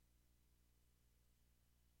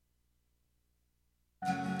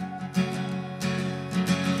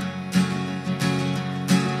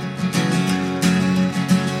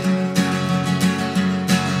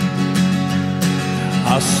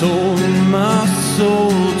sold my soul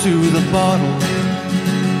to the bottle.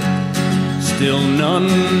 Still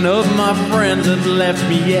none of my friends have left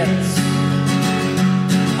me yet.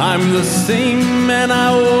 I'm the same man I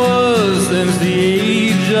was since the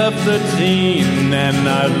age of 13, and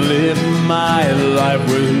I've lived my life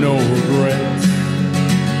with no regrets.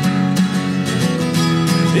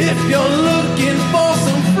 If you're looking for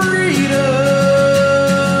some freedom,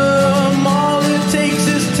 all it takes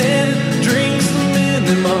is 10 drinks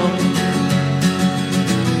minimum.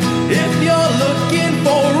 If you're looking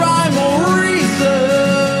for rhyme or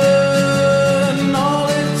reason, all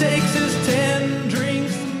it takes is 10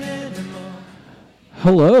 drinks minimum.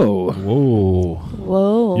 Hello.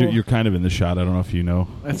 Whoa. You're kind of in the shot. I don't know if you know.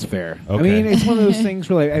 That's fair. Okay. I mean, it's one of those things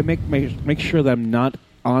where like, I make sure that I'm not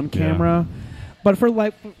on camera, but for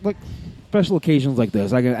like special occasions like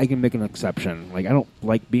this, I can make an exception. Like I don't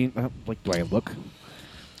like being like. Do I look?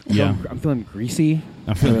 Yeah, I'm feeling greasy.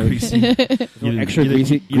 I'm feeling greasy. Feeling extra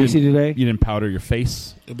greasy today. You didn't powder your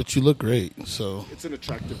face. Yeah, but you look great. So it's an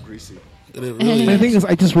attractive greasy. It really And the is. thing is,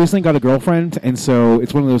 I just recently got a girlfriend, and so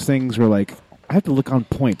it's one of those things where like I have to look on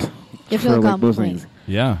point. You have to for look like on those point. things.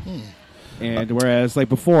 Yeah. And whereas like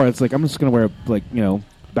before, it's like I'm just gonna wear like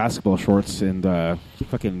basketball shorts and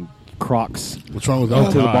fucking Crocs. What's wrong with to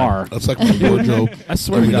that? the bar. That's like my wardrobe. I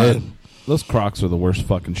swear to every God, day. those Crocs are the worst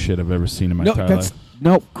fucking shit I've ever seen in my entire life.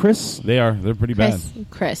 Chris. They are. They're pretty bad.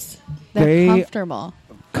 Chris. They're They- comfortable.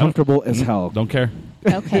 Comfortable as hell. Don't care.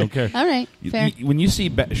 Okay. Don't care. All right. Fair. When you see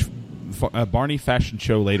Barney Fashion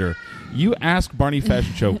Show later, you ask Barney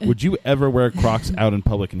Fashion Show, would you ever wear Crocs out in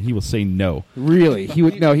public? And he will say no. Really? He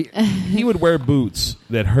would no. He would wear boots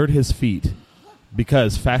that hurt his feet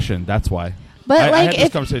because fashion. That's why. But I like had this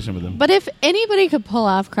if conversation with him. But if anybody could pull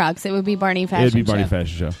off Crocs, it would be Barney Fashion It'd be Barney Show.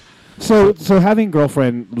 Fashion Show. So having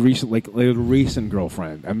recent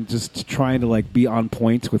girlfriend, I'm just trying to like be on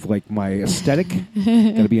point with like my aesthetic. Got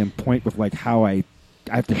to be on point with like how I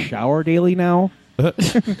have to shower daily now.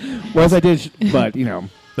 Whereas I did, but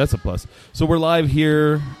That's a plus. So we're live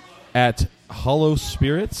here at Hollow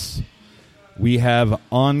Spirits. We have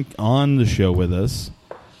on the show with us.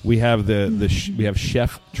 We have we have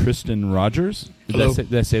Chef Tristan Rogers.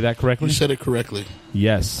 Did I say that correctly? You said it correctly.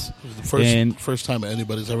 Yes. It was the first time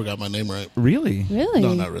anybody's ever got my name right. Really? Really?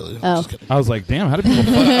 No, not really. Oh. Just kidding. I was like, damn, how do people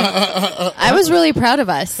I was really proud of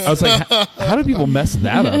us. I was like, how do people mess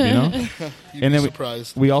that up, You'd And be then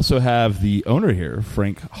surprised. we also have the owner here,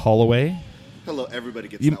 Frank Holloway. Hello, everybody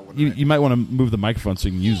gets that one right. You might want to move the microphone so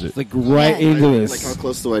you can use it. like right Yeah. into Like, this. how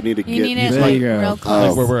close do I need to You get? need it There like you go. real Like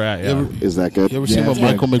close. where we're at, yeah. Is that good? You ever seen Yeah, when it's good.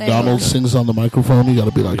 Michael There you McDonald go. sings on the microphone? You got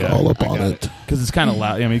to be like Yeah, all up on it. Because it's kind of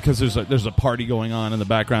loud. I mean, because there's a party going on in the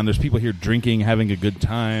background. There's people here drinking, having a good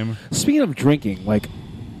time. Speaking of drinking, like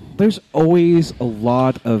there's always a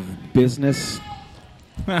lot of business.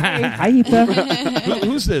 Hi, Ethan.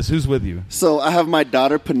 Who's this? Who's with you? So I have my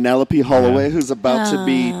daughter Penelope Holloway, Yeah. who's about to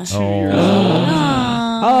be 2 Oh. years old.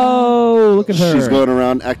 Oh, look at her. She's going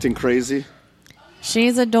around acting crazy.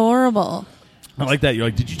 She's adorable. I like that. You're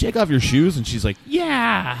like, did you take off your shoes? And she's like,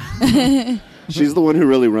 yeah. She's the one who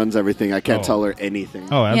really runs everything. I can't Oh. tell her anything.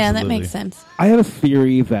 Oh, absolutely. Yeah, that makes sense. I have a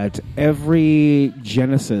theory that every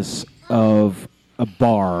genesis of a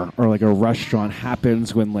bar or like a restaurant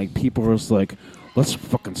happens when like people are just like, let's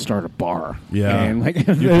fucking start a bar. Yeah. And like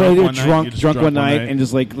You're they're drunk one night, drunk you're just one drunk one night night. and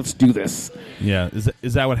just like, let's do this. Yeah.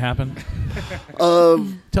 Is that what happened? Tell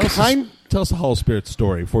Tell us the Hollow Spirit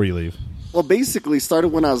story before you leave. Well, basically, started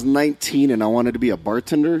when I was 19 and I wanted to be a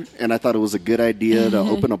bartender, and I thought it was a good idea to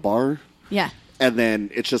open a bar. Yeah. And then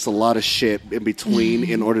it's just a lot of shit in between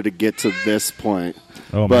in order to get to this point.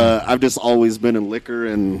 Oh, but I've just always been in liquor,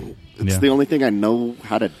 and it's Yeah. the only thing I know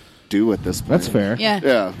how to do at this point. That's fair. Yeah.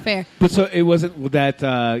 Yeah. Fair. But so it wasn't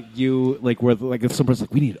that you like where like if someone's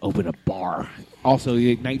like we need to open a bar. Also,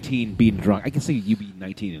 you're 19 being drunk. I can see you being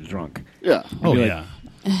 19 and drunk. Yeah. Oh, be like- yeah.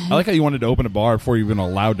 I like how you wanted to open a bar before you were even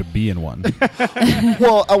allowed to be in one.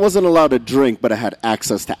 Well, I wasn't allowed to drink, but I had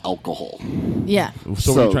access to alcohol. Yeah. So what are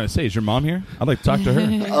So- you trying to say? Is your mom here? I'd like to talk to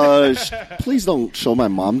her. Please don't show my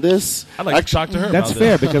mom this. I'd like to talk to her That's about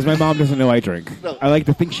fair this. because my mom doesn't know I drink. I like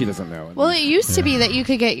to think she doesn't know. Well, it used to be that you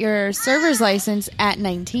could get your server's license at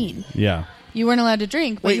 19. Yeah. You weren't allowed to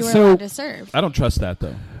drink, but Wait, you were so- allowed to serve. I don't trust that,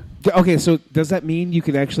 though. Okay, so does that mean you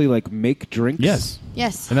could actually like make drinks? Yes.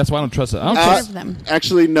 Yes. And that's why I don't trust it. I don't You trust serve them.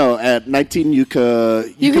 Actually, no. At 19, you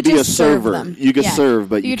could be could a just serve server. them. You could Yeah. serve,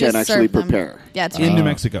 but you just can't actually serve them. prepare. Yeah, that's in right. New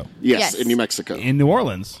Mexico. Yes, Yes. in New Mexico. In New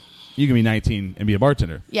Orleans, you can be 19 and be a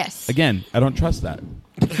bartender. Yes. Again, I don't trust that.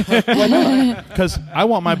 Why not? Because I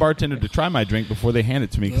want my bartender to try my drink before they hand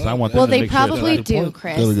it to me because I want them Well, to they make sure it's probably right. do, point.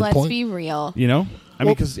 Chris. Got a good Let's point. be real. You know? I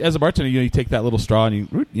mean, because as a bartender, you take that little straw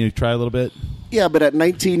and you try a little bit. Yeah, but at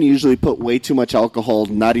 19, you usually put way too much alcohol,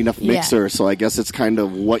 not enough mixer, so I guess it's kind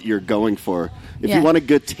of what you're going for. If you want a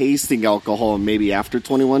good tasting alcohol, maybe after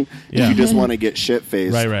 21, if you just want to get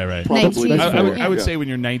shit-faced. Right. Probably I would say when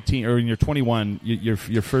you're 19 or when you're 21,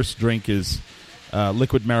 your first drink is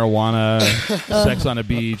liquid marijuana, sex on a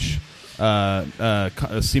beach, a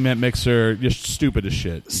cement mixer, just stupid as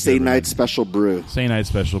shit. Say Night Special Brew. Say Night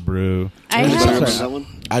Special Brew. I have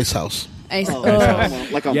Ice House. Like on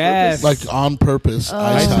purpose? Like on purpose.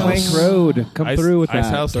 Ice House. Plank Road. Come through with Ice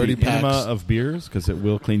that. House, 30 the enema packs. of beers, because it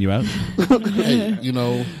will clean you out. Hey,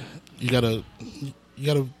 you gotta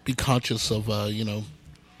be conscious of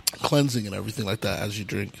cleansing and everything like that as you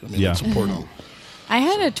drink. I mean, it's important. I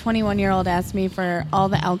had a 21-year-old ask me for all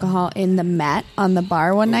the alcohol in the mat on the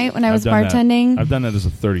bar one night when I was bartending. I've done that as a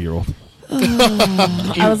 30-year-old.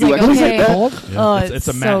 I was like, What is okay. it called? Oh, It's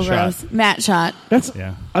a so mat gross. shot. Mat shot. That's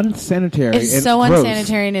Yeah. unsanitary. It's and so gross.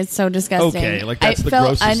 unsanitary and it's so disgusting. Okay, like that's I the felt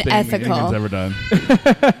grossest unethical. thing anyone's ever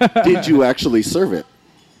done. Did you actually serve it?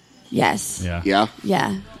 Yes. Yeah.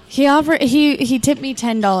 Yeah. He offered. He tipped me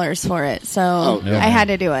 $10 for it, so yeah. I had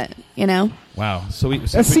to do it. You know. Wow.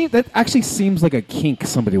 That actually seems like a kink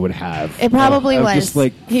somebody would have. It probably Of was. just,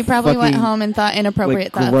 like, He probably went fucking, home and thought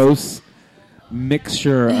inappropriate like, thoughts. gross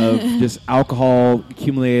mixture of just alcohol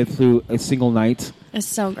accumulated through a single night. It's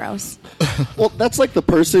so gross. Well, that's like the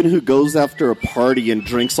person who goes after a party and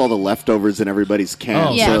drinks all the leftovers in everybody's can.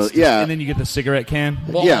 Oh, Yeah. So, yeah. And then you get the cigarette can.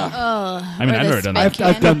 Yeah. I mean, Or I've the never done spit that. can.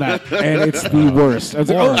 I've done that, and it's the worst. I was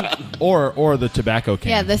like, Or the tobacco can.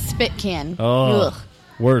 Yeah, the spit can. Oh, Ugh.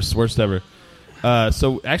 worst ever.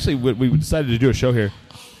 So actually, we decided to do a show here.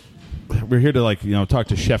 We're here to talk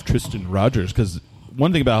to Chef Tristan Rogers, because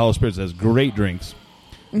one thing about Hollow Spirits has great drinks.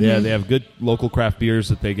 Yeah, they have good local craft beers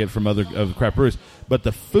that they get from other craft breweries, but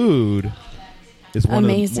the food is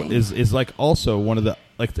Amazing. is like also one of the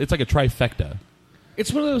it's like a trifecta.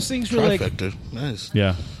 it's one of those things where like, Trifecta. Nice.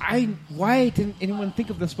 Yeah, why didn't anyone think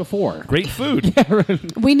of this before? great food.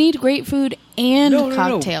 We need great food and No,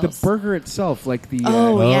 cocktails. the burger itself, like the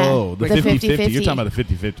Oh, yeah. the The 50-50. 50-50. You're talking about the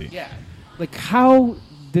 50-50. yeah. Like how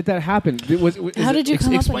did that happen? How did you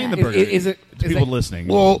come up Explain with the that? burger. Is it to people listening?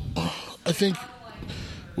 Well, I think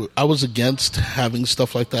I was against having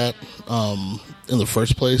stuff like that in the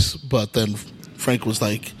first place, but then Frank was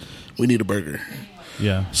like, "We need a burger."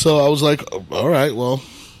 yeah. So I was like, "All right, well,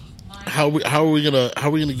 how are we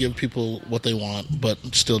gonna give people what they want, but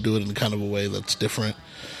still do it in kind of a way that's different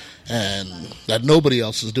and that nobody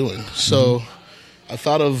else is doing?" So I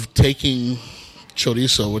thought of taking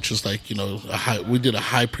chorizo, which is like we did a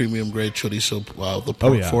high premium grade chorizo, the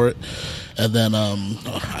pork for it, and then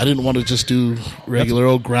I didn't want to just do regular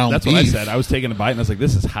old ground That's beef. what I said. I was taking a bite and I was like,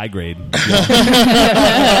 "This is high grade."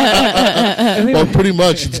 Well, pretty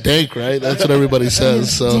much it's dank, right? That's what everybody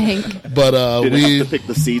says. So, Dank. but Did we it have to pick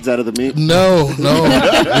the seeds out of the meat? no, we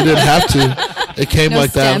didn't have to. It came No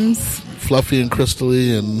like stems. that, fluffy and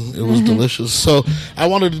crystally, and it was delicious. So I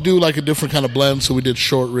wanted to do like a different kind of blend. So we did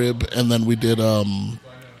short rib, and then we did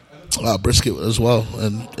brisket as well,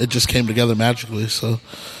 and it just came together magically. So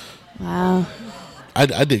Wow.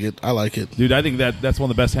 I dig it. I like it. Dude, I think that's one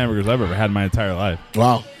of the best hamburgers I've ever had in my entire life.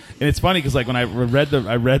 Wow. And it's funny because like when I read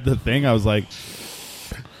the thing, I was like,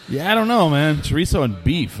 "Yeah, I don't know, man. Chorizo and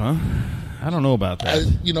beef, huh? I don't know about that."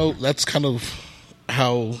 That's kind of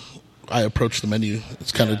how I approach the menu.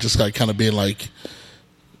 It's kind of just like being like,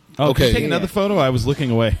 Can you okay. take another photo? I was looking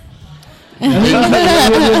away. There's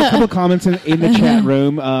a couple comments in the chat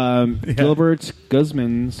room. Gilbert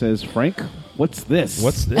Guzman says, "Frank, what's this?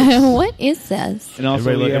 What's this? What is this? And also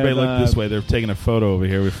Everybody look this way. They're taking a photo over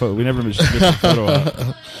here. We never missed a photo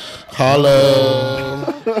out. hello.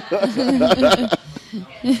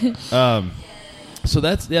 So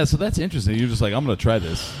that's interesting. You're just like, I'm going to try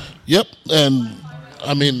this. Yep, and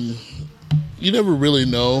I mean, you never really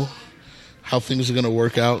know how things are going to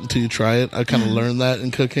work out until you try it. I kind of learned that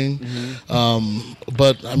in cooking.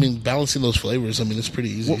 But I mean, balancing those flavors, I mean, it's pretty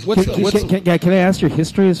easy. Can I ask your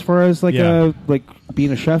history as far as like like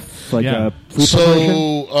being a chef, like food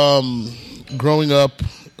preparation? So, growing up,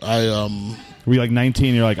 Were you like 19?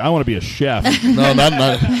 And you're like, I want to be a chef. no, not.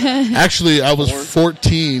 Actually, I was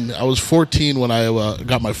 14. I was 14 when I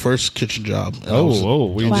got my first kitchen job. And I was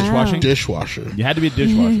were you Wow. dishwashing? dishwasher. You had to be a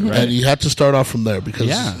dishwasher, right? And you had to start off from there because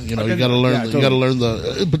Yeah. you got to learn. Yeah, You got to learn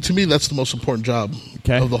the. But to me, that's the most important job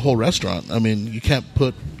Okay. of the whole restaurant. I mean, you can't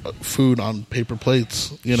put food on paper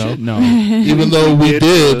plates. You know, No. even though we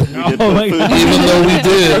did. Oh my God. Even though we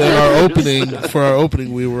did in our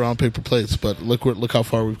opening, we were on paper plates. But look how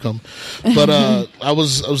far we've come. But I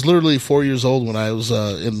was literally 4 years old when I was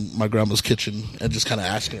in my grandma's kitchen and just kind of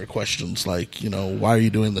asking her questions like, why are you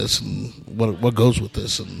doing this and what goes with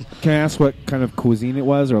this? And can I ask what kind of cuisine it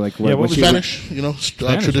was, or like what was Spanish? Spanish,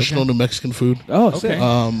 Traditional New Mexican food. Oh, Okay.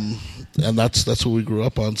 And that's what we grew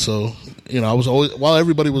up on. So I was always, while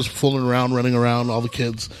everybody was fooling around, running around, all the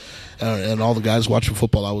kids. And all the guys watching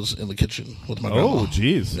football, I was in the kitchen with my grandma. Oh,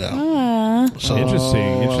 jeez. Yeah. So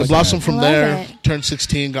Interesting. I blossomed from Love there. it. Turned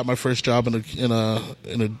 16, got my first job in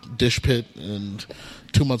a dish pit, and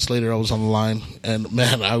 2 months later I was on the line. And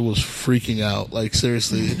man, I was freaking out. Like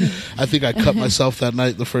seriously, I think I cut myself that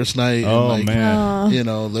night, the first night. Oh, and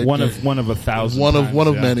man. One of a thousand. One of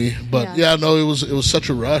yeah. many. But no, it was such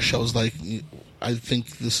a rush. I was like, I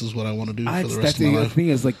think this is what I want to do for the rest of my life. The thing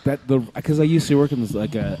is, like that, because I used to work in this,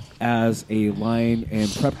 as a line and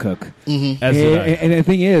prep cook, and the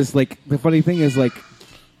thing is, like the funny thing is, like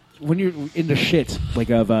when you're in the shit, like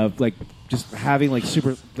of like just having like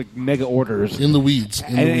super like mega orders in the weeds,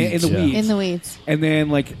 In the weeds. and then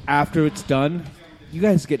like after it's done, you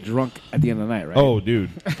guys get drunk at the end of the night, right? Oh, dude.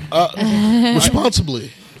 Responsibly.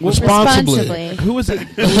 Who was it?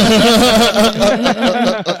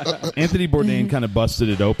 Anthony Bourdain kind of busted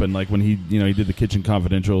it open, like when he did the Kitchen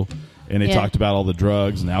Confidential, and they talked about all the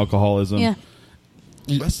drugs and alcoholism. Yeah.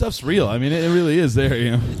 That stuff's real. I mean, it really is there.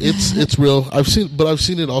 It's real. I've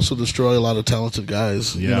seen it also destroy a lot of talented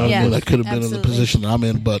guys. Yeah. You know what I mean? That could have been in the Absolutely. position that I'm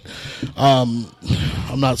in, but I'm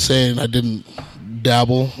not saying I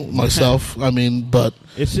dabble myself. I mean, but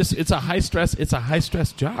it's a high stress job.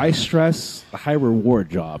 High stress, high reward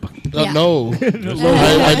job. Yeah. no,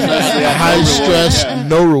 high stress,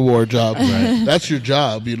 no reward job. Right. That's your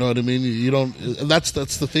job. You know what I mean? You don't. And that's the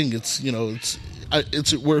thing.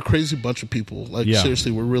 We're a crazy bunch of people. Like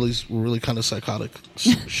seriously, we're really kind of psychotic.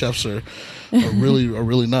 Chefs are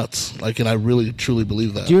really nuts. Like, and I really truly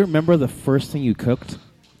believe that. Do you remember the first thing you cooked?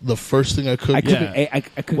 The first thing I cooked. I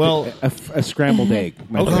cooked a scrambled egg.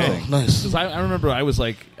 My first Okay, thing. nice. Because I remember I was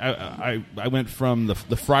like, I went from the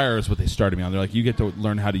fryer is what they started me on. They're like, you get to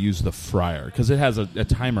learn how to use the fryer because it has a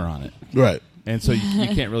timer on it, Right. and so you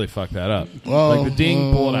can't really fuck that up. Well, like the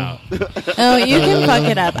ding, pull it out. Oh, you can fuck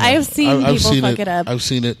it up. I have seen people fuck it up. I've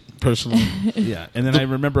seen it personally. Yeah, and then I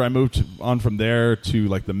remember I moved on from there to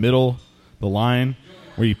like the middle, the line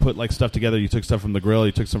where you put like stuff together. You took stuff from the grill,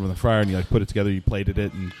 you took some from the fryer, and you like put it together. You plated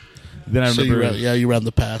it, and then I remember. You ran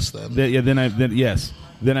the pass then.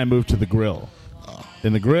 Then I moved to the grill.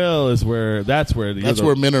 And the grill is where that's where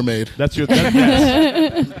men are made. That's yes.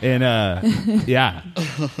 And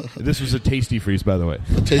this was a Tasty Freeze, by the way.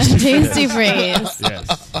 Tasty Freeze.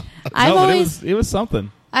 Yes, I've it was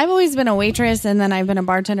something. I've always been a waitress, and then I've been a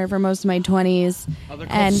bartender for most of my 20s.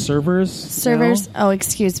 And servers. Oh,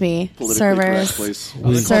 excuse me, Politically correct, servers. please. Are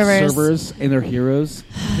they called servers and they're heroes.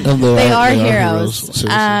 They are heroes.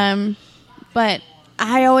 Seriously. But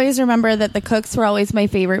I always remember that the cooks were always my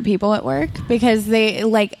favorite people at work because they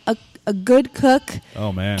like a good cook.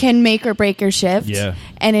 Oh man, can make or break your shift. Yeah.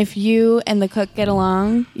 And if you and the cook get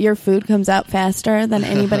along, your food comes out faster than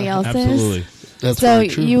anybody else's. Absolutely. That's So very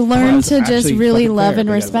true. you learn That's to just actually really fucking love fair, and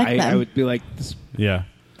because respect them. I would be like, Yeah.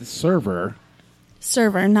 the server,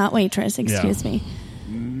 Server, not waitress. Excuse me.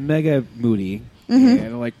 mega moody,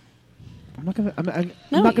 and like, I'm not gonna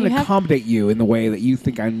No, not gonna you have- accommodate you in the way that you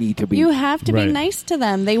think I need to be. You have to Right. be nice to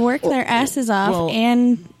them. They work their asses off, well-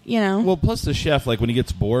 and Well, plus the chef, like when he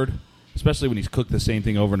gets bored, especially when he's cooked the same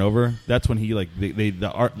thing over and over, that's when he like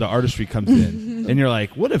the artistry comes in, and you're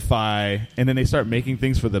like, what if I? And then they start making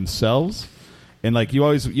things for themselves, and like you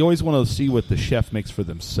always want to see what the chef makes for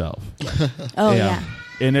themselves. oh yeah.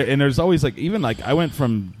 And there's always like even like I went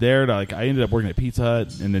from there to like I ended up working at Pizza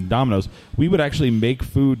Hut and then Domino's. We would actually make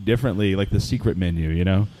food differently, like the secret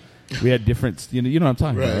menu. We had different. You know what I'm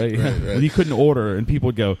talking about, right? Right. You couldn't order, and people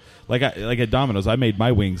would go like at Domino's. I made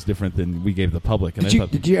my wings different than we gave the public. And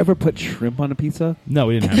Did you ever put shrimp on a pizza? No,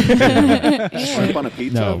 we didn't have it. Shrimp on a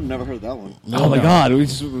pizza? No. Never heard that one. Oh my god! It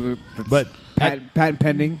was, But patent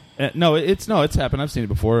pending. no, it's happened. I've seen it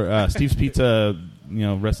before. Steve's Pizza,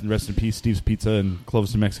 rest in peace, Steve's Pizza in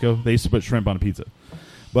Clovis, New Mexico. They used to put shrimp on a pizza,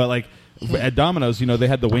 but like at Domino's, they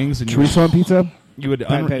had the wings and Chorizo on pizza. You would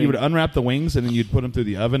unwrap the wings and then you'd put them through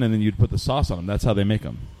the oven and then you'd put the sauce on them. That's how they make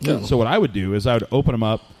them. Yeah. So what I would do is I would open them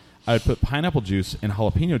up. I would put pineapple juice and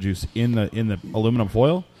jalapeno juice in the aluminum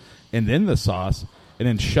foil, and then the sauce, and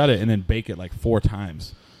then shut it and then bake it like 4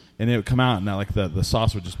 times. and it would come out, and like the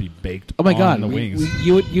sauce would just be baked. Oh my on God! the wings.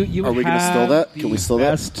 You Are we going to steal that? Can we steal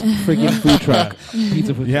that? Best freaking food truck,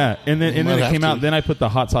 pizza food. Yeah, and then it came to. out. Then I put the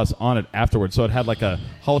hot sauce on it afterwards, so it had like a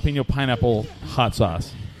jalapeno pineapple hot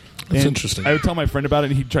sauce. That's And interesting. I would tell my friend about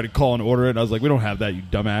it, and he'd try to call and order it. And I was like, "We don't have that, you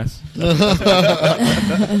dumbass."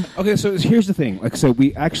 Okay, so here's the thing. Like, so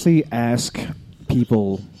we actually ask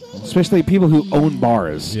people, especially people who own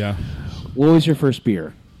bars. Yeah, What was your first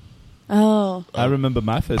beer? Oh, I remember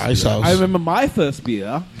my first. Ice beer. House. I remember my first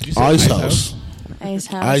beer. Did you say Ice House. Ice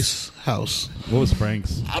House. Ice House. What was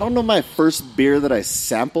Frank's? I don't know my first beer that I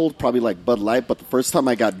sampled, probably like Bud Light, but the first time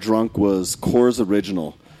I got drunk was Coors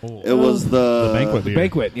Original. It was The banquet beer.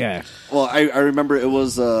 Banquet, yeah. Well, I remember it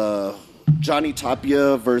was Johnny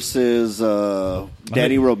Tapia versus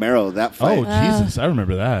Danny Romero, that fight. Oh Jesus, I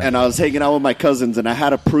remember that. And I was hanging out with my cousins, and I had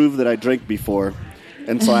to prove that I drank before.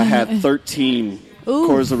 And so I had 13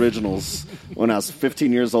 Coors Originals when I was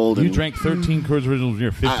 15 years old. you and drank 13 Coors Originals when you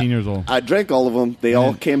were 15 years old. I drank all of them. They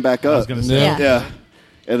all came back up. I was going to say. Yeah. Yeah.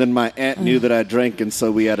 And then my aunt knew that I drank, and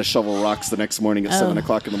so we had to shovel rocks the next morning at 7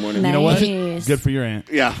 o'clock in the morning. Nice. You know what? Nice. Good for your aunt.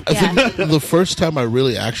 Yeah. I think the first time I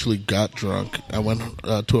really actually got drunk, I went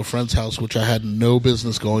to a friend's house, which I had no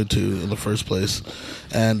business going to in the first place,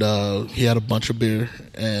 and he had a bunch of beer,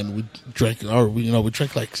 and we drank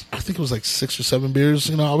like, I think it was like 6 or 7 beers.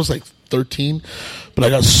 I was like 13, but I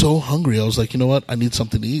got so hungry. I was like, you know what? I need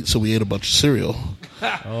something to eat, so we ate a bunch of cereal.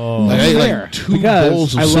 Oh, I ate Fair, like 2 because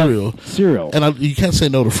bowls of I love cereal. cereal. And you can't say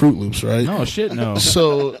no to Fruit Loops, right? no shit, no.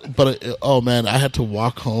 So, but oh man, I had to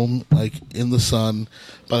walk home like in the sun.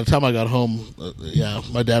 By the time I got home,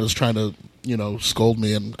 my dad was trying to, scold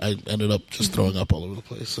me, and I ended up just throwing up all over the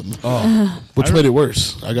place, and which made it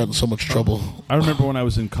worse. I got in so much trouble. I remember when I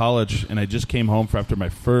was in college, and I just came home after my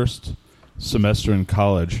first semester in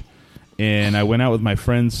college, and I went out with my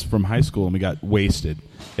friends from high school, and we got wasted.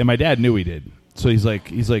 And my dad knew we did. So he's like,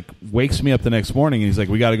 wakes me up the next morning, and he's like,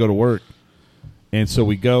 we got to go to work. And so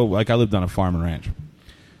we go, like I lived on a farm and ranch.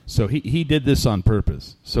 So he did this on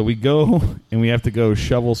purpose. So we go, and we have to go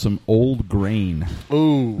shovel some old grain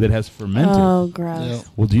Ooh, that has fermented. Oh, gross. yeah.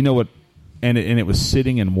 Well, do you know what? And it was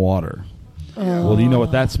sitting in water. Well, do you know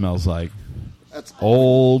what that smells like? That's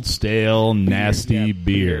Old, stale, nasty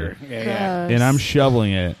beer. Yeah. Gross. And I'm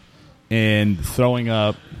shoveling it and throwing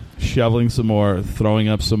up, shoveling some more, throwing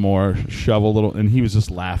up some more, shovel a little, and he was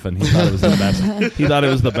just laughing. He thought it was the best. He thought it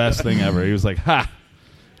was the best thing ever. He was like, "Ha,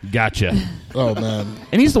 gotcha." Oh man,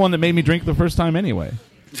 And he's the one that made me drink the first time anyway.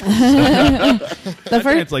 The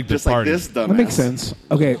first, It's like just the like party. this dumbass. That makes sense.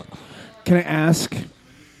 Okay, can I ask,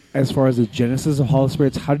 as far as the genesis of Hall of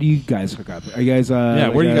Spirits, how do you guys hook up? Are you guys? Yeah,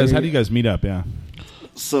 where do you guys? How do you guys meet up? Yeah.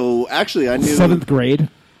 So actually, I knew 7th grade.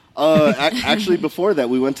 Actually, before that,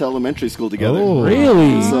 we went to elementary school together. Oh.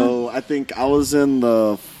 Really? So I think I was in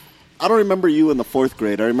the. I don't remember you in the 4th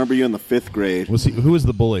grade. I remember you in the 5th grade. Who was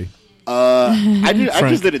the bully? I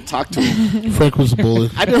just didn't talk to him. Frank was a bully.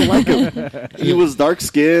 I didn't like him. He was dark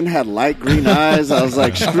skinned, had light green eyes. I was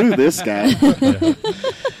like, screw this guy.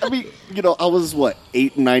 I mean, I was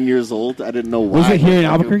 8, 9 years old. I didn't know why. Was it here in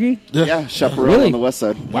Albuquerque? Yeah, Chaparral Really? on the west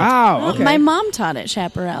side. Wow. Okay. My mom taught at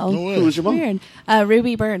Chaparral. No way. Who was your mom? Weird.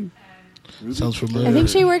 Ruby Bird. Sounds familiar. I think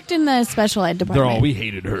she worked in the special ed department. we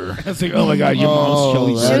hated her. It's like, oh my god, your mom's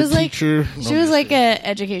Shelly. She was like teacher. she was like an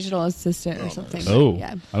educational assistant or something. Oh,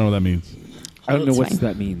 Yeah. I don't know what that means. I don't know That's what fine.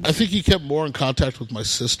 that means. I think he kept more in contact with my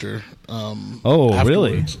sister. Oh,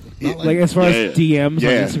 really? afterwards. Not Like as far as Yeah. DMs Yeah.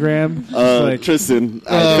 on Instagram, it's like Tristan,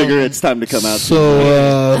 I figure it's time to come out.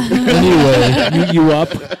 So anyway, you up.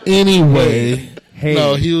 anyway, Hey.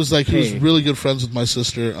 no, he was Hey. really good friends with my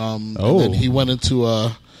sister. And then he went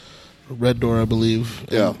into Red Door, I believe.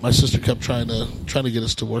 And Yeah. my sister kept trying to get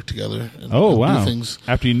us to work together. And Oh, do wow. things.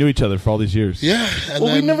 After you knew each other for all these years. Yeah. And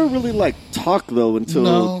Well, we then, never really talked though until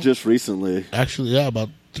No. just recently. actually, about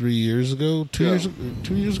 3 years ago, 2 Yeah. years,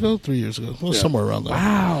 2 years ago, 3 years ago, well, Yeah. somewhere around there.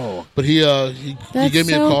 Wow. But he That's gave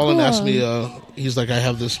me a so call and cool. asked me. He's like, I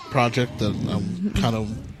have this project that I'm kind of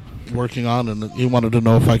working on, and he wanted to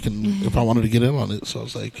know if I wanted to get in on it. So I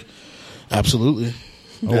was like, absolutely.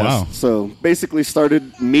 Oh, wow. So basically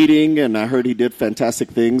started meeting, and I heard he did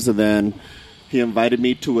fantastic things, and then he invited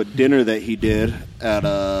me to a dinner that he did at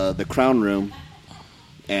the Crown Room,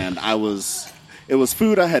 and it was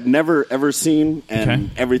food I had never ever seen, and Okay.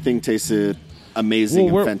 everything tasted amazing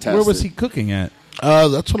and fantastic. where was he cooking at?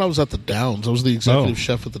 That's when I was at the Downs. I was the executive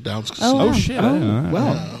chef at the Downs Casino. wow. Oh, shit. I didn't know that.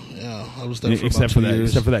 Well, Yeah, I was there for Except about for 2 that, years.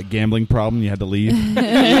 except for that gambling problem, you had to leave.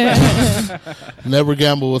 Never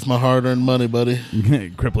gamble with my hard-earned money, buddy.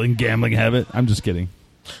 Crippling gambling habit. I'm just kidding.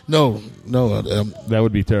 No, That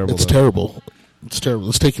would be terrible. it's though. terrible. It's terrible.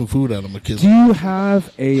 It's taking food out of my kids. Do you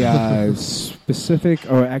have a specific,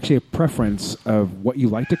 or actually a preference of what you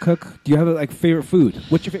like to cook? Do you have a favorite food?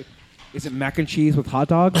 What's your favorite? Is it mac and cheese with hot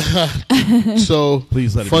dogs? So,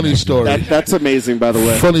 please let it funny story. That's amazing, by the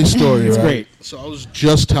way. Funny story, It's right? great. So I was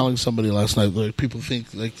just telling somebody last night, like, people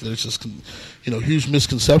think like there's this, huge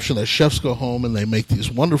misconception that chefs go home and they make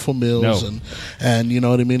these wonderful meals and you know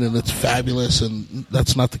what I mean, and it's fabulous, and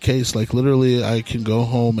that's not the case. Like, literally, I can go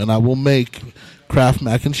home and I will make Kraft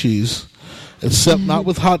mac and cheese. Except not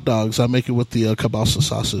with hot dogs. I make it with the kielbasa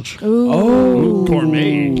sausage. Oh,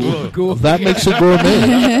 gourmet. That makes it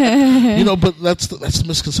gourmet. But that's the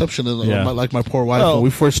misconception. Like my poor wife, when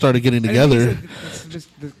we first started getting together.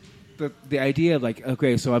 The idea of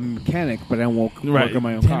okay, so I'm a mechanic, but I won't work on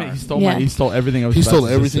my own car. He stole everything. He stole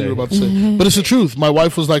everything you were about to say. But it's the truth. My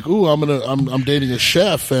wife was like, "Ooh, I'm dating a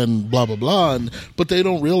chef," and blah blah blah. But they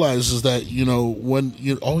don't realize is that when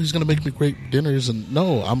you're always going to make me great dinners, and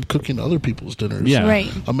no, I'm cooking other people's dinners. Yeah,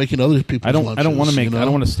 right. I'm making other people's lunches. I don't want to make. I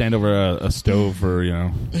don't want to stand over a stove or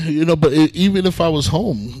But even if I was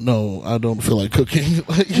home, no, I don't feel like cooking.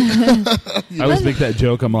 I always make that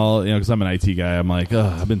joke. I'm all because I'm an IT guy. I'm like,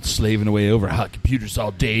 I've been slaving away over hot computers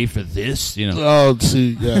all day for this, Oh,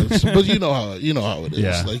 see, yeah, but you know how it is.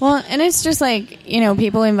 Yeah. Well, and it's just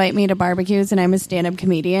people invite me to barbecues, and I'm a stand-up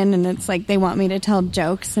comedian, and it's like they want me to tell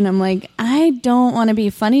jokes, and I'm like, I don't want to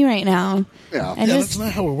be funny right now. Yeah, that's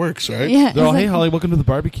not how it works, right? Yeah, they're all, hey, Holly, welcome to the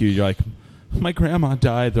barbecue. You're like, my grandma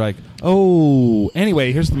died. They're like, oh,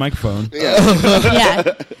 anyway, here's the microphone.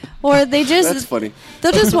 yeah. Or they just that's funny.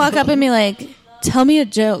 They'll just walk up and be like, tell me a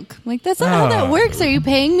joke. I'm like, that's not how that works. Are you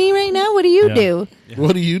paying me right now? What do you do?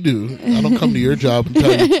 What do you do? I don't come to your job and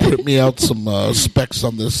tell you to print me out some specs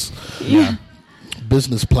on this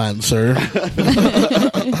business plan, sir.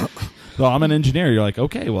 Well, I'm an engineer. You're like,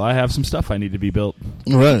 okay, well, I have some stuff I need to be built.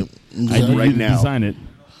 Right. I need Right to now. design it.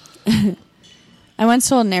 I once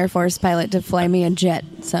told an Air Force pilot to fly me a jet.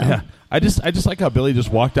 So Yeah. I just like how Billy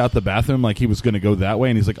just walked out the bathroom like he was going to go that way,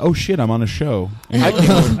 and he's like, "Oh shit, I'm on a show." I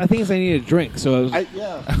think I need a drink. So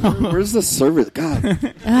Where's the service? God,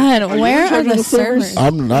 where are the servers?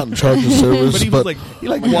 I'm not in charge of service, But he was like, he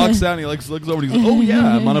walks down, he looks over, and he's like, "Oh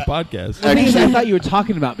yeah, I'm on a podcast." I thought you were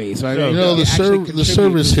talking about me. So the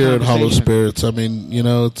service here at Hollow Spirits. I mean,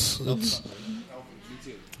 it's.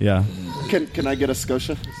 Yeah. can I get a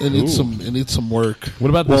Scotia? It needs some work. What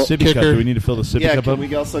about the sippy cup? Do we need to fill the sippy Yeah, cup can up?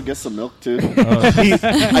 we also get some milk too?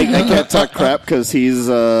 I can't talk crap because he's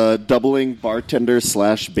doubling bartender /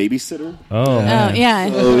 babysitter. Oh, man. Yeah.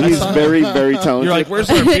 So he's very, very talented. You're like, "Where's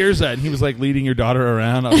our beers at?" And he was like leading your daughter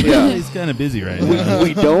around. I was like, Yeah. he's kind of busy right now.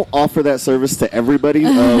 we don't offer that service to everybody.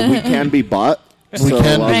 We can be bought. We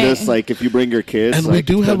can I'll be. just if you bring your kids, And we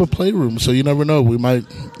do have a playroom, so you never know. We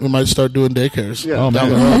might start doing daycares. Yeah. Oh, down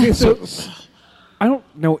the man. road. Okay, so I don't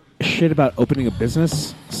know shit about opening a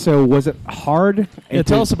business. So was it hard? Yeah,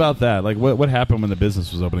 tell us about that. Like, what happened when the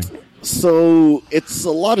business was opening? So it's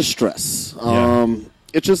a lot of stress. Yeah.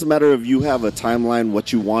 It's just a matter of you have a timeline,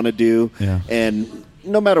 what you want to do, and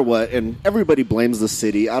no matter what, and everybody blames the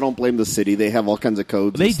city. I don't blame the city. They have all kinds of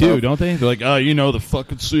codes. They and do, stuff. don't they? They're like, "Oh, the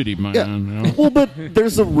fucking city, man." Yeah. You know? Well, but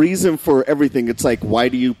there's a reason for everything. It's like, why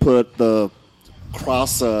do you put the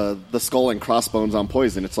skull and crossbones on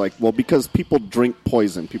poison? It's like, well, because people drink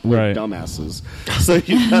poison. People are dumbasses. So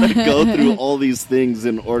you gotta go through all these things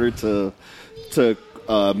in order to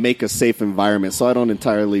make a safe environment. So I don't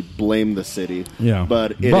entirely blame the city. Yeah.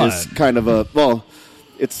 But it is kind of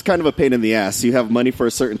it's kind of a pain in the ass. You have money for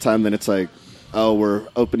a certain time, then it's like, oh, we're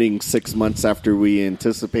opening 6 months after we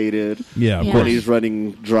anticipated. Yeah, of course. Money's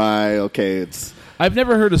running dry. Okay, it's... I've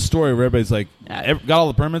never heard a story where everybody's like, got all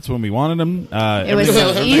the permits when we wanted them. It was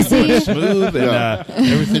so easy. Smooth, and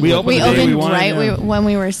everything. We opened the day we wanted. Right when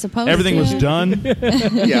we were supposed Everything to. was done.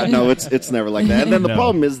 Yeah, no, it's never like that. And then the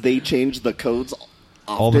problem is they change the codes often,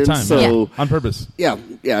 all the time. So on purpose. yeah,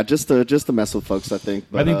 just to mess with folks, I think.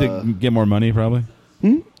 But, I think to get more money, probably.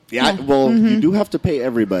 yeah, well, you do have to pay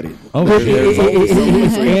everybody. Oh,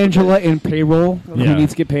 Is Angela in payroll Yeah. who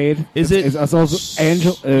needs to get paid? Is it? Is also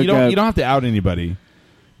Angela? You don't have to out anybody,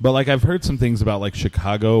 but like I've heard some things about like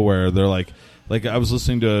Chicago where they're like I was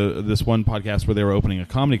listening to this one podcast where they were opening a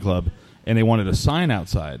comedy club and they wanted a sign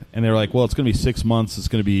outside and they were like, well, it's going to be 6 months, it's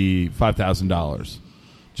going to be $5,000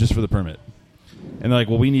 just for the permit, and they're like,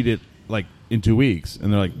 well, we need it like in 2 weeks,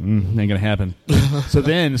 and they're like, ain't gonna happen. so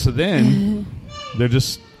then they're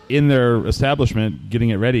just in their establishment getting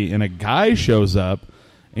it ready, and a guy shows up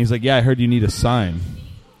and he's like, yeah, I heard you need a sign.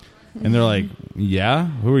 And they're like, yeah,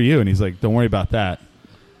 who are you? And he's like, don't worry about that.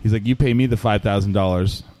 He's like, you pay me the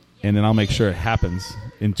 $5,000 and then I'll make sure it happens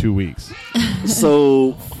in 2 weeks.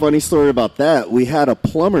 So, funny story about that. We had a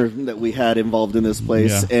plumber that we had involved in this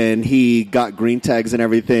place, and he got green tags and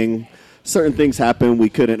everything. Certain things happened. We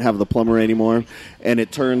couldn't have the plumber anymore, and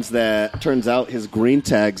it turns out his green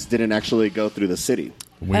tags didn't actually go through the city.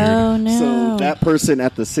 Weird. Oh, no. So that person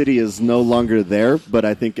at the city is no longer there, but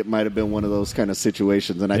I think it might have been one of those kind of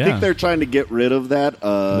situations. And I think they're trying to get rid of that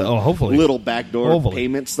hopefully. little backdoor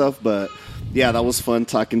payment stuff. But, yeah, that was fun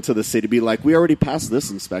talking to the city. Be like, we already passed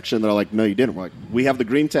this inspection. They're like, no, you didn't. We're like, we have the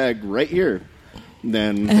green tag right here. And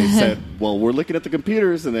then they said, well, we're looking at the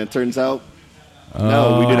computers. And then it turns out,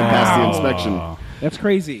 no, we didn't pass the inspection. That's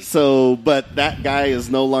crazy. So, but that guy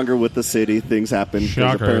is no longer with the city. Things happened.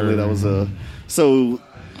 Shocker. Apparently that was a... So...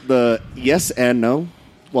 The yes and no.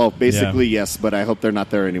 Well, basically yes, but I hope they're not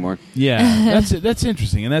there anymore. Yeah, that's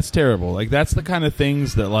interesting, and that's terrible. Like, that's the kind of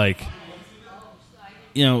things that, like,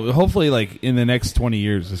 you know, hopefully, like, in the next 20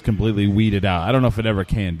 years is completely weeded out. I don't know if it ever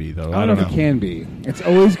can be, though. I don't know if it can be. It's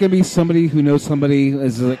always going to be somebody who knows somebody.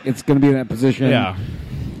 It's going to be in that position. Yeah.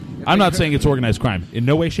 I'm not saying it's organized crime. In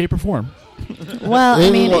no way, shape, or form. Well, I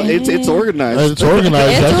mean, it's organized. It's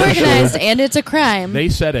organized. It's that's for organized, sure. and it's a crime. They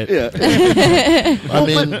said it. Yeah. I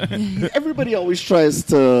mean, Everybody always tries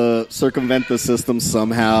to circumvent the system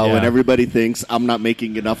somehow, and everybody thinks I'm not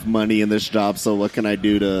making enough money in this job, so what can I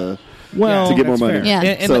do to get more money? fair. Yeah.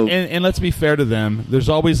 And let's be fair to them. There's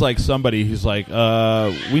always, like, somebody who's like,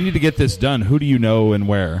 we need to get this done. Who do you know and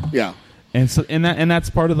where? Yeah. And that's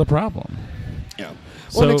part of the problem. Yeah.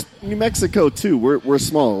 So- Well, New Mexico too. We're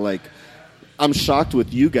small. Like, I'm shocked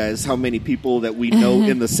with you guys how many people that we know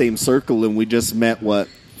in the same circle, and we just met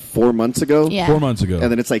 4 months ago. Yeah. 4 months ago.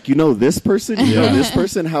 And then it's like, you know this person, you know this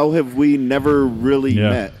person. How have we never really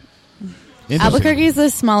met? Interesting. Albuquerque is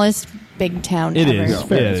the smallest big town It ever. is. It's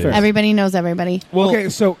fair, Yeah, it's it fair. is. Everybody knows everybody. Well, Okay,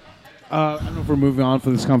 so I don't know if we're moving on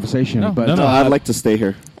for this conversation, No, but no. I'd like to stay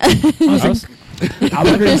here.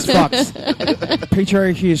 Albuquerque is fucked.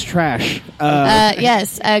 Patriarchy is trash.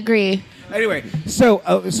 Yes, I agree. Anyway, so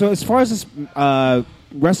as far as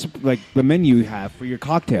this like the menu you have for your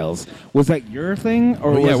cocktails, was that your thing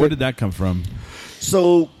or was where it, did that come from?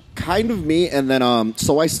 So kind of me, and then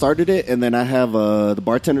so I started it, and then I have the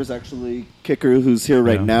bartender's actually Kicker, who's here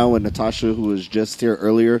right now, and Natasha, who was just here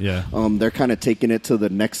earlier. Yeah. They're kind of taking it to the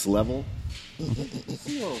next level.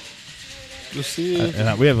 we'll see.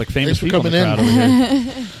 And we have, like, famous Thanks for people in the coming crowd in.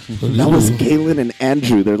 over here. That was Galen and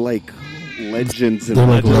Andrew. They're like legends in They're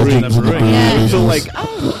like the brewing. legends in the brewing. Yeah. So like,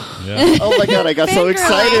 Yeah. oh my god, I got so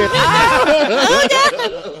excited.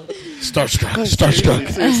 Starstruck.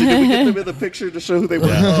 Seriously, did we get them in the picture to show who they were?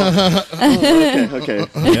 Okay.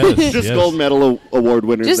 Yes, Just yes. gold medal award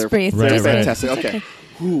winners. Just They're breathe. Right, Just right. breathe. fantastic. Okay.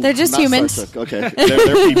 They're just Not humans. Starstruck. Okay.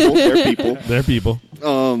 They're people. They're people. They're people.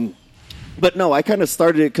 But no, I kind of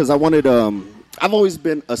started it because I wanted. I've always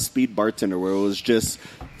been a speed bartender where it was just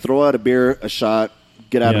throw out a beer, a shot,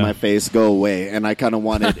 get out of Yeah. my face, go away. And I kind of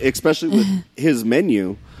wanted, especially with his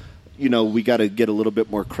menu, you know, we got to get a little bit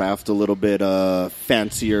more craft, a little bit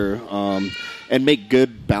fancier, and make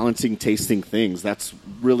good, balancing, tasting things. That's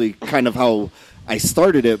really kind of how I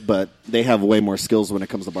started it. But they have way more skills when it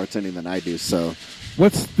comes to bartending than I do. So.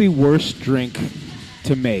 what's the worst drink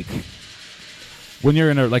to make? When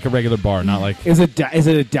you're in a regular bar, not like... Is it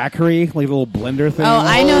a daiquiri, like a little blender thing? Oh,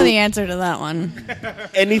 I know the answer to that one.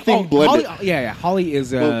 Anything blended. Holly, yeah. Holly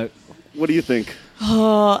is Well, what do you think?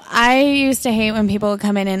 Oh, I used to hate when people would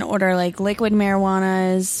come in and order like liquid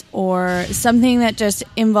marijuanas or something that just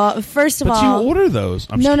involved. First of But all, you order those.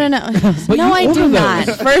 I'm no, just no, kidding. no, But no, you I order do not.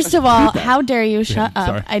 those. First of all, how dare you? Shut up!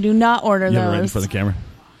 Sorry. I do not order You have it right in those. front of the camera.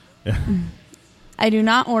 Yeah. I do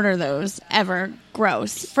not order those ever.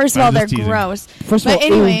 Gross. First of all, I'm they're just teasing. gross. First of But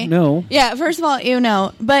all, anyway, ew, no. Yeah, first of all,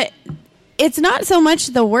 no. But it's not so much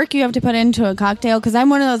the work you have to put into a cocktail, because I'm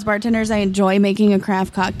one of those bartenders, I enjoy making a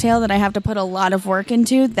craft cocktail that I have to put a lot of work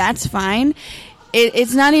into. That's fine.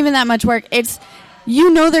 It's not even that much work. It's,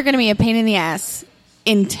 you know, they're going to be a pain in the ass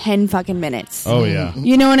in 10 fucking minutes. Oh, yeah.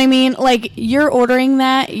 You know what I mean? Like, you're ordering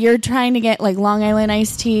that, you're trying to get like Long Island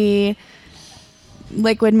iced tea,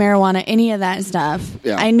 liquid marijuana, any of that stuff.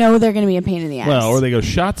 Yeah. I know they're going to be a pain in the ass. Well, or they go,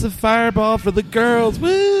 shots of Fireball for the girls.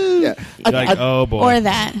 Woo! Yeah. You're like, oh, boy. Or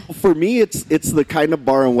that. For me, it's the kind of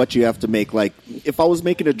bar and what you have to make. Like, if I was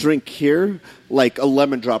making a drink here, like a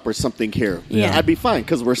lemon drop or something here, Yeah. I'd be fine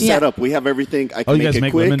because we're set Yeah. up. We have everything. I can you make guys it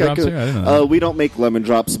make quick. lemon drops here? I didn't know that. We don't make lemon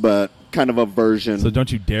drops, but kind of a version. So don't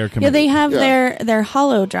you dare come Yeah, in. they have Yeah. their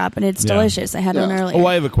hollow drop, and it's Yeah. delicious. I had one Yeah. earlier. Oh,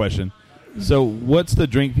 I have a question. So, what's the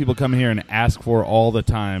drink people come here and ask for all the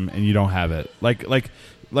time, and you don't have it? Like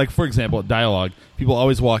for example, at Dialogue, people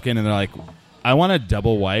always walk in and they're like, "I want a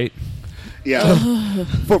double white." Yeah.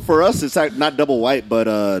 For us, it's not double white, but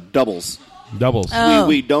doubles. Doubles. Oh.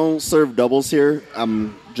 We don't serve doubles here.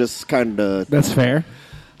 I'm just kind of. That's fair.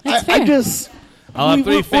 That's fair. I just. I'll have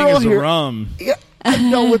 3 we're all fingers of here. rum. Yeah,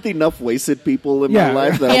 I've dealt with enough wasted people in my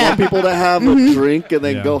life that I Yeah. want people to have a drink and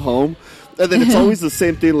then Yeah. go home. And then it's always the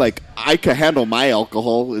same thing. Like, I can handle my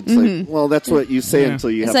alcohol. It's like, well, that's what you say Yeah. until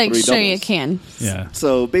you It's have like, 3 sure, doubles. you can. Yeah.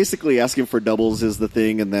 So basically, asking for doubles is the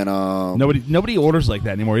thing, and then Nobody orders like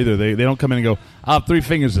that anymore either. They don't come in and go, I'll have 3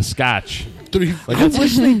 fingers of scotch. 3 I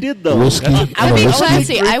wish they did though. whiskey. I would be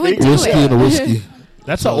classy. I would do Whiskey and a it. whiskey.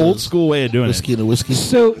 That's an old school way of doing Whiskey it. and a whiskey.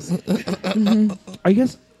 So, I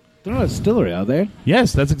guess they're not a distillery out there.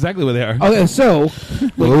 Yes, that's exactly what they are. Okay, so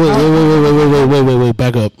Wait,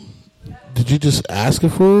 back up. Did you just ask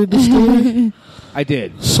if we're a distillery? I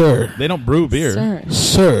did. Sir. They don't brew beer.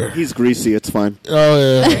 Sir. He's greasy. It's fine. Oh,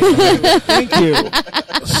 yeah. Thank you.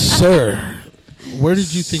 Sir. Where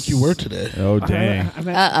did you think you were today? Oh, dang.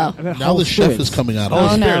 Now the chef is coming out Oh,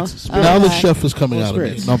 of me. no. spirits. Oh, Now the God. chef is coming Oh, out of me.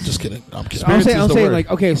 spirits. No, I'm just kidding. I'm kidding. I'm Spirits saying, is the word.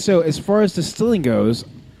 like, okay, so as far as distilling goes,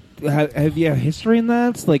 have you have history in that?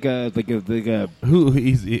 It's like a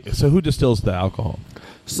Who distills the alcohol?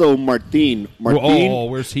 So Martin, Oh,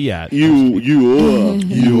 where's he at?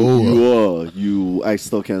 I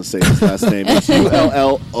still can't say his last name. It's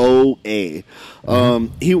Ulloa.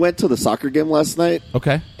 He went to the soccer game last night,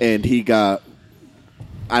 Okay. and he got.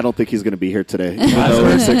 I don't think he's going to be here today. Even though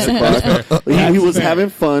it's 6 o'clock. He was having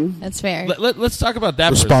fun. That's fair. Let's talk about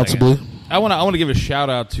that Responsibly. for a second. I want to give a shout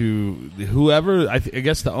out to whoever I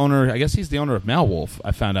guess the owner. I guess he's the owner of Malwolf.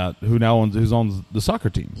 I found out who owns the soccer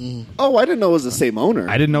team. Oh, I didn't know it was the same owner.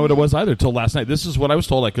 I didn't know what it was either till last night. This is what I was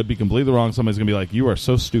told. I could be completely wrong. Somebody's gonna be like, "You are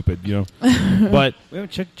so stupid," But We have a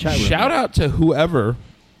chat room. shout out to whoever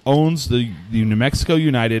owns the New Mexico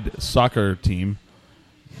United soccer team.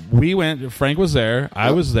 We went. Frank was there.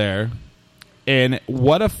 I was there, and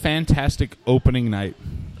what a fantastic opening night!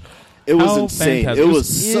 It was How insane. fantastic. It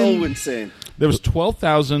was so insane. There was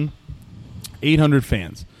 12,800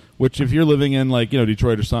 fans, which if you're living in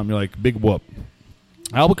Detroit or something, you're like, big whoop.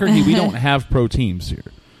 Albuquerque, we don't have pro teams here.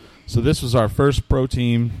 So this was our first pro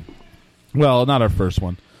team. Well, not our first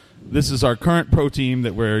one. This is our current pro team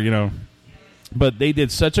that we're, but they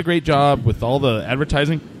did such a great job with all the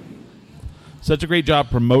advertising, such a great job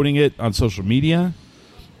promoting it on social media.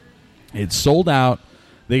 It sold out.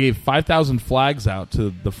 They gave 5,000 flags out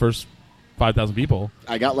to the first 5,000 people.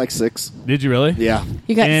 I got like 6. Did you really? Yeah.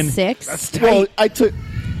 You got And 6? Well, I took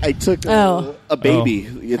Oh. a baby.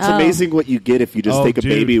 It's Oh. amazing what you get if you just take a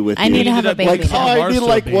dude. babe with I you. need to have a baby. like, oh, I need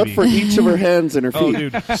like one for each of her hands and her Oh,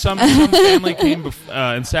 feet. dude. Some family came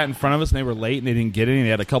and sat in front of us, and they were late, and they didn't get any. They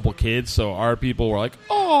had a couple kids, so our people were like,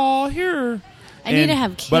 oh, here. I need to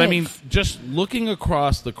have But, I kids. mean, just looking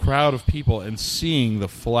across the crowd of people and seeing the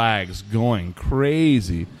flags going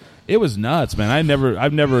crazy, it was nuts, man.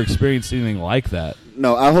 I've never experienced anything like that.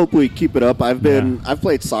 No, I hope we keep it up. I've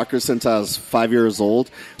played soccer since I was 5 years old.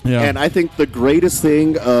 Yeah. And I think the greatest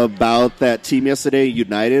thing about that team yesterday,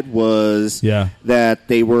 United, was that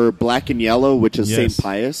they were black and yellow, which is Yes. St.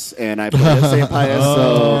 Pius. And I played at St. Pius,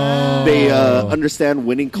 so they understand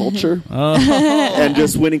winning culture and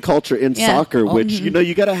just winning culture in Yeah. soccer, which,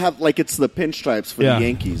 you got to have, like, it's the pinstripes for Yeah. the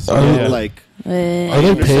Yankees. Yeah. Like, Are they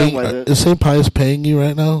understand paying? why that- Is St. Pius paying you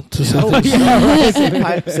right now to say things?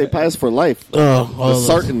 St. Pius for life. Oh, The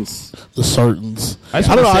Sartans. The Sartans. I I just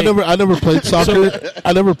don't know. wanna say- I never played soccer.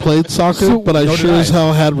 I never played soccer, but I Nor sure did as I.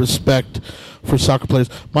 hell had respect for soccer players.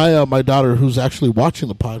 My daughter, who's actually watching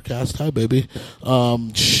the podcast, hi baby,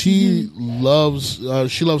 she loves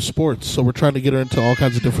sports. So we're trying to get her into all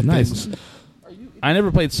kinds of different Nice. things. I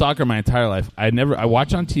never played soccer my entire life. I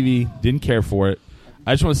watched on TV, didn't care for it.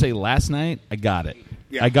 I just want to say last night I got it.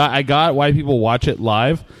 Yeah. I got why people watch it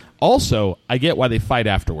live. Also, I get why they fight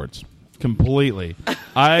afterwards. Completely.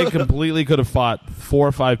 I completely could have fought 4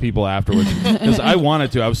 or 5 people afterwards because I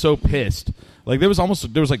wanted to. I was so pissed. Like there was almost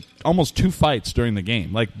 2 fights during the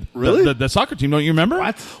game. Like Really? the soccer team, don't you remember?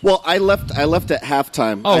 What? Well, I left at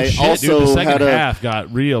halftime. Oh I shit, also dude! The second had a, half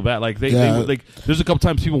got real bad. Like they there's a couple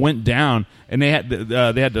times people went down and they had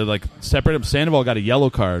to like separate him. Sandoval got a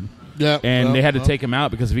yellow card. Yeah, and they had to take him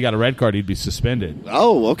out because if he got a red card, he'd be suspended.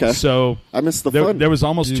 Oh, okay. So I missed the there, fun. there was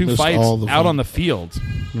almost You 2 missed fights all the out fun. on the field,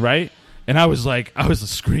 right? And I was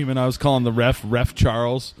screaming. I was calling the ref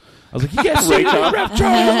Charles. I was like, "You guys see that, Ref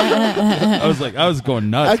Charles?" I was going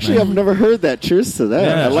nuts. Actually, man. I've never heard that. Cheers to that.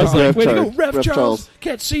 Yeah, I like was like, Ref "Way to Charles. go, Ref Charles.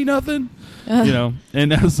 Can't see nothing." And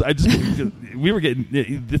we were getting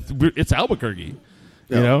it's Albuquerque.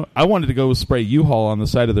 Yeah. You know, I wanted to go spray U-Haul on the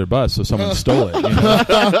side of their bus so someone stole it. You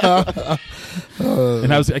know?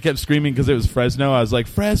 And I kept screaming because it was Fresno. I was like,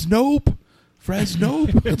 Fresnope. Fresno.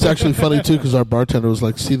 It's actually funny too because our bartender was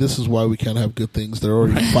like, "See, this is why we can't have good things. They're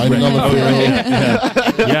already fighting on the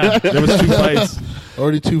field. Yeah, there was 2 fights.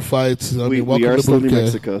 Already 2 fights. I mean, we are welcome to still New Bootcamp.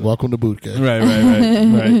 Mexico. Welcome to Bootcamp.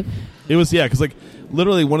 Right. It was because like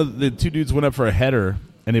literally one of the 2 dudes went up for a header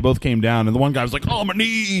and they both came down and the one guy was like, "Oh, my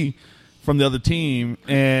knee." From the other team,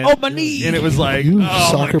 and Oh, my knee! and it was like, You oh my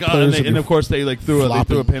soccer god! players And of course, they like threw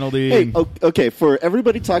a penalty. Hey, and- okay, for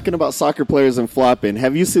everybody talking about soccer players and flopping,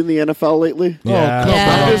 have you seen the NFL lately? Yeah. Oh, come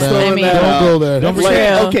Yeah, on, just man. throwing that Don't out. go there. Don't Like,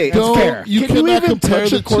 forget- okay, Don't- fair. you Can you cannot even compare touch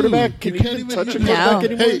the a quarterback? two. Can You you can't even even- touch a you quarterback No.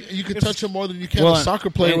 anymore? Hey, you can touch him more than you can well, a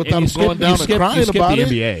soccer player and without you him going down and crying you skip about the it.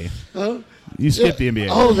 NBA. Huh? You skipped the NBA.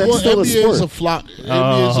 Oh, that's still a NBA is sport. a flop.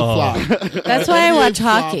 NBA is a flop. That's why I NBA watch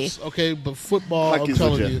flops, hockey. Okay, but football, Hockey's I'm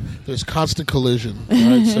telling legit. you, there's constant collision. All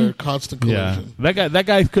right, sir, constant Yeah, collision. that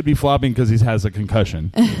guy could be flopping because he has a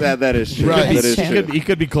concussion. That is true. Right. That is That's true. true. He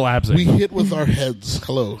could be collapsing. We hit with our heads.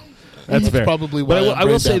 Hello. That's fair. probably why But I'm I will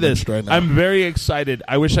brain say this: damaged right now. I'm very excited.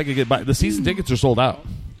 I wish I could get by. The season tickets are sold out.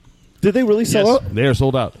 Did they really sell out? They are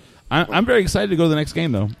sold out. I'm very excited to go to the next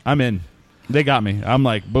game, though. I'm in. They got me. I'm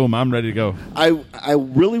like, boom, I'm ready to go. I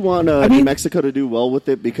really want New Mexico to do well with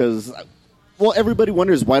it because, well, everybody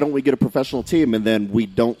wonders why don't we get a professional team and then we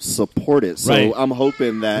don't support it. So Right. I'm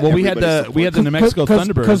hoping that. Well, we had everybody the New Mexico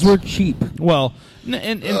Thunderbirds because we're cheap. Well,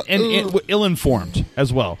 and ill-informed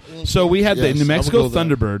as well. So we had the Yes, New I Mexico would go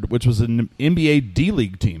there. Thunderbird, which was an NBA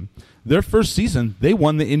D-League team. Their first season, they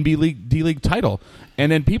won the NBA D-League title,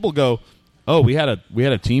 and then people go, "Oh, we had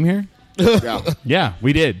a team here." Yeah. Yeah,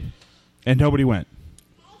 we did, and nobody went.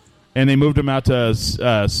 And they moved them out to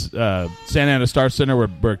Santa Ana Star Center,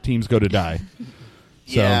 where teams go to die.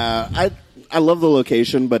 So Yeah, I love the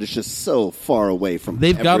location, but it's just so far away from.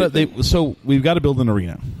 they've got everything. So we've got to build an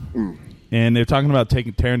arena, and they're talking about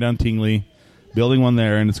tearing down Tingley, building one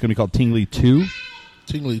there, and it's going to be called Tingley 2,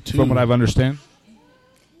 Tingley too. from what I've understand.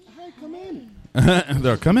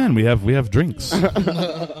 They're, come in. We have drinks.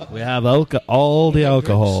 We have all the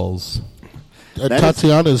alcohols.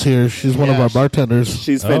 Tatiana's here. She's one of Yeah. our bartenders.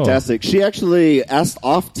 She's Oh. fantastic. She actually asked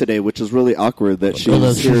off today, which is really awkward that she's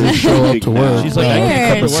that she here. didn't show up to work. She's like, I can't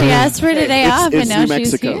come Weird. to She work. asked for today It's- off, it's and now New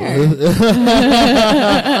she's Mexico. here.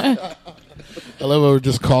 I love how we're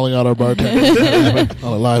just calling out our bartenders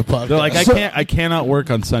on a live podcast. They're like, I cannot work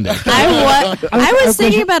on Sunday. I was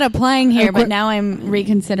thinking about applying here, but now I'm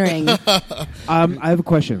reconsidering. I have a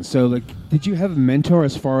question. So, like, did you have a mentor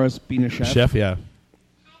as far as being a chef? Chef, yeah.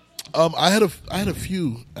 I had a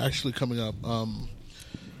few actually coming up.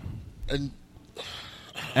 And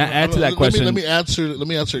Add to that question. Let me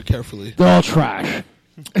answer it carefully. They're all trash.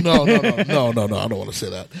 No. I don't want to say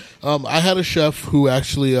that. I had a chef who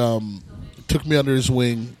actually took me under his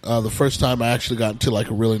wing the first time I actually got into like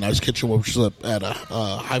a really nice kitchen, which was at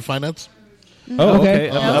High Finance. Oh, Okay.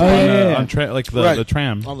 okay. Oh, yeah. On the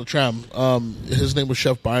tram. On the tram. His name was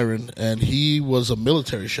Chef Byron, and he was a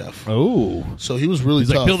military chef. Oh. So he was really He's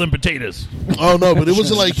tough. like building potatoes. Oh no, but it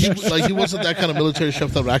wasn't like he wasn't that kind of military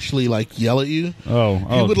chef that would actually like yell at you. Oh.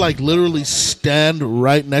 He would like literally stand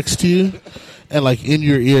right next to you and like in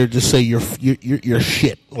your ear just say you're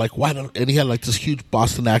shit. Like why don't, and he had like this huge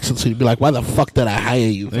Boston accent, so he'd be like, why the fuck did I hire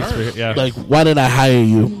you? Yeah. Like why did I hire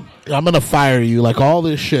you? I'm gonna fire you. Like all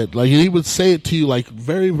this shit. Like he would say it to you like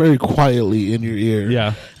very very quietly in your ear.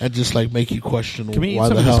 Yeah. And just like make you question Can we eat why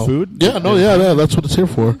some the of this hell. food? Yeah. No. Yeah. That's what it's here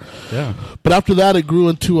for. Yeah. But after that, it grew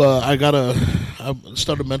into I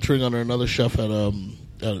started mentoring under another chef at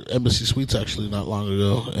Embassy Suites actually not long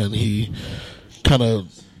ago, and he kind of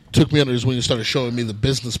took me under his wing and started showing me the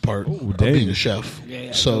business part of dang. being a chef.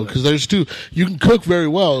 So because there's two, you can cook very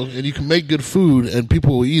well and you can make good food and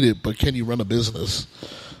people will eat it, but can you run a business?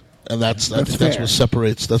 And I think that's fair. what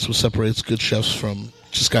separates good chefs from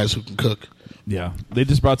just guys who can cook. Yeah. They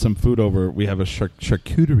just brought some food over. We have a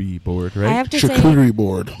charcuterie board, right? I have to say, Charcuterie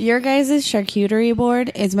board. your guys' charcuterie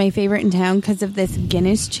board is my favorite in town because of this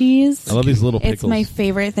Guinness cheese. I love these little pickles. It's my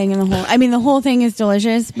favorite thing in the whole. I mean, the whole thing is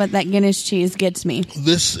delicious, but that Guinness cheese gets me.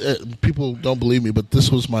 This people don't believe me, but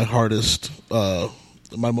this was my hardest,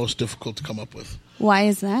 my most difficult to come up with. Why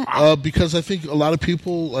is that? Because I think a lot of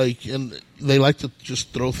people they like to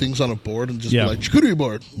just throw things on a board and just Yeah. be like charcuterie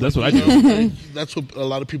board. That's what I do. That's what a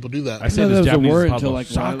lot of people do that. I say No, this that was a Japanese word puzzle. until, like,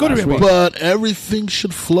 Charcuterie last board. week. But everything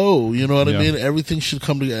should flow. You know what Yeah. I mean? Everything should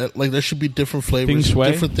come together. Like there should be different Feng flavors,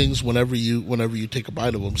 shui? different things whenever you take a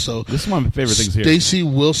bite of them. So This is one of my favorite things here. Stacy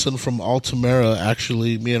Wilson from Altamira,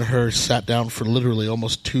 actually, me and her sat down for literally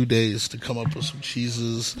almost 2 days to come up with some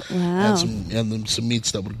cheeses Wow. and some meats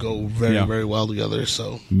that would go very, Yeah. very well together.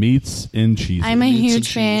 So Meats and cheese. I'm a meats and huge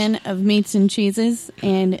cheese. fan of meats and cheeses,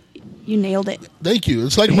 and You nailed it. Thank you.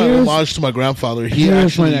 It's like my homage to my grandfather.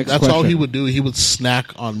 That's all he would do. He would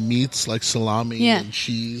snack on meats like salami and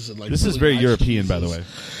cheese and like. This is very European, by the way.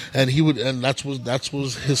 And that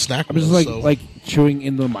was his snack. I was like chewing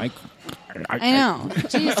in the mic. I know.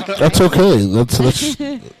 That's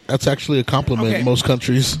okay. That's actually a compliment in most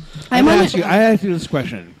countries. I ask you this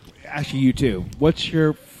question. Actually, you too. What's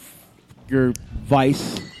your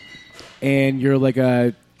vice and you're like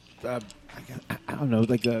I don't know,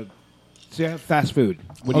 like a. So you have fast food.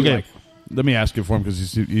 What do you like? Let me ask you for him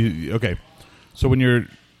because okay. So when you're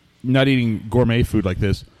not eating gourmet food like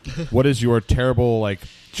this, what is your terrible like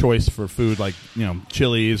choice for food? Like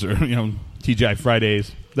Chili's or TGI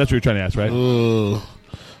Fridays. That's what you're trying to ask, right?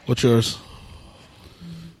 What's yours?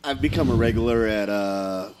 I've become a regular at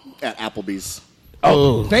Applebee's.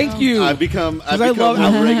 Oh, thank you. I've become I love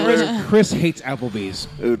regular. Chris hates Applebee's.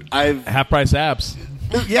 Dude, half price apps.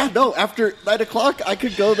 Yeah, no. After 9 o'clock, I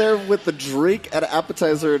could go there with a drink and an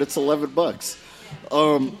appetizer, and it's $11.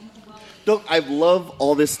 I love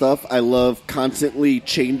all this stuff. I love constantly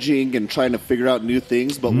changing and trying to figure out new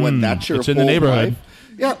things. But when that's your whole in the neighborhood.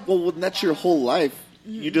 life, when that's your whole life,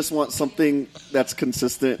 you just want something that's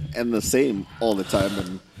consistent and the same all the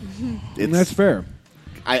time. And that's fair.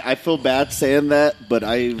 I feel bad saying that, but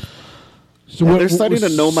So they're starting to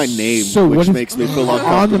know my name, which makes me feel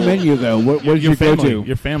uncomfortable. On the menu, though, what did you go to?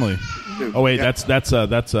 Your family. Oh wait,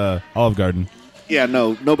 that's Olive Garden. Yeah,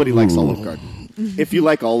 no, nobody likes Olive Garden. If you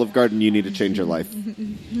like Olive Garden, you need to change your life.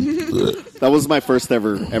 That was my first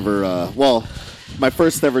ever. My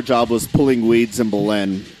first ever job was pulling weeds in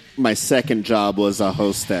Belen. My second job was a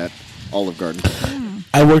host at Olive Garden.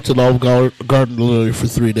 I worked at Olive Garden literally for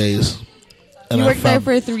 3 days. And you worked there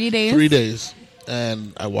for 3 days? 3 days.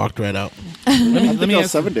 And I walked right out. Let me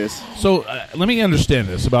ask 7 days. So let me understand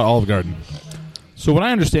this about Olive Garden. So what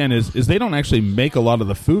I understand is they don't actually make a lot of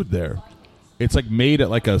the food there. It's like made at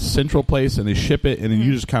like a central place, and they ship it, and then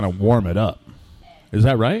you just kind of warm it up. Is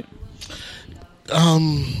that right?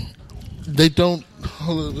 They don't.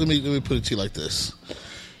 Let me put it to you like this.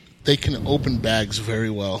 They can open bags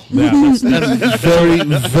very well. Yeah, that's very,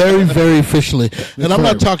 very, very efficiently. And I'm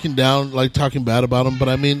not talking bad about them, but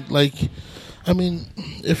I mean,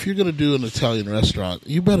 if you're going to do an Italian restaurant,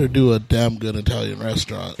 you better do a damn good Italian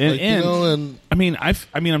restaurant.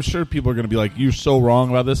 I'm sure people are going to be like, "You're so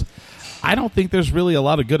wrong about this." I don't think there's really a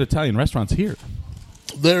lot of good Italian restaurants here.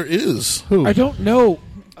 There is. Who? I don't know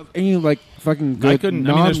of any fucking good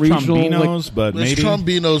non-regional. There's Trombino's, but there's maybe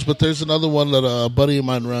Trombino's, but there's another one that a buddy of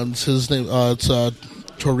mine runs. His name it's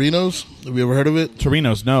Torino's. Have you ever heard of it?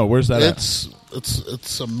 Torino's. No, where's that?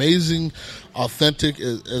 It's amazing, authentic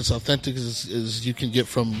as you can get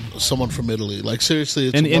from someone from Italy. Like seriously,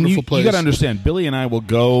 it's a wonderful place. You got to understand, Billy and I will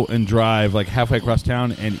go and drive like halfway across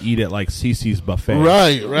town and eat at like Cece's buffet.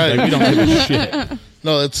 Right. Like, we don't give a shit.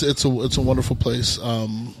 No, it's a wonderful place.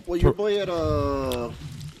 Well, your boy at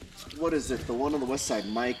what is it? The one on the west side,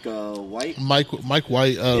 Mike White. Mike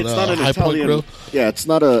White. It's not an High Italian. Point Grill. Yeah, it's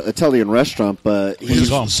not an Italian restaurant, but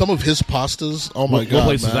some of his pastas. Oh my god, what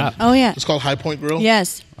place man. is that? Oh yeah, it's called High Point Grill.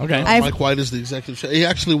 Yes. Okay. Mike White is the executive chef. He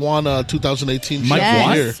actually won 2018 Mike Chef of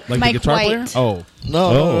the Year. Like Mike the guitar White. player? Oh.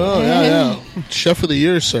 No, yeah. Chef of the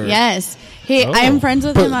Year, sir. Yes. Hey, I am friends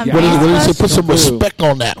with him on What Facebook. do you say? Put some respect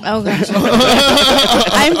on that. Oh gosh.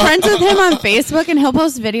 I'm friends with him on Facebook, and he'll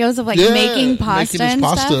post videos of making pasta and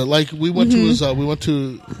stuff. Like we went to his,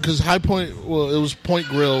 because High Point. Well, it was Point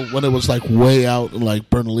Grill when it was like way out in like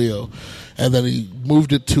Bernalillo, and then he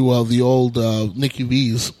moved it to the old Nicky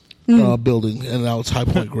V's building, and now it's High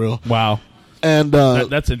Point Grill. Wow. And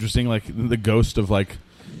that's interesting. Like the ghost of like.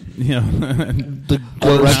 The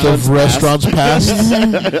ghost of restaurants past.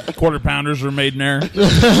 Quarter pounders are made in there.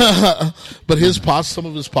 But some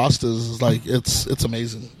of his pastas is like it's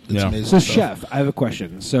amazing. It's amazing. So, stuff. Chef, I have a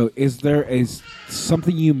question. So, is there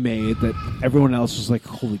something you made that everyone else was like,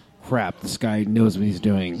 "Holy crap, this guy knows what he's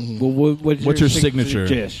doing"? Mm-hmm. Well, what's your signature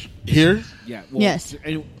dish here? Yeah. Well, yes.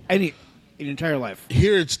 Any entire life.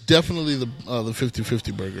 Here, it's definitely the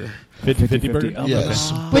 50-50 burger. 50-50 burger? Oh,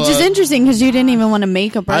 yes. Which is interesting because you didn't even want to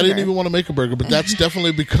make a burger. I didn't even want to make a burger, but that's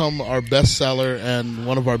definitely become our best seller and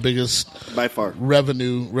one of our biggest by far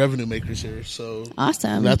revenue makers here. So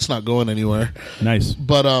awesome. That's not going anywhere. Nice.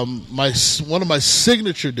 But one of my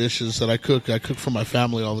signature dishes that I cook for my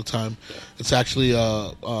family all the time. It's actually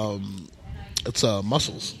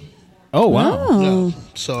mussels. Oh wow! Yeah.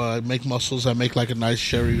 So I make mussels. I make like a nice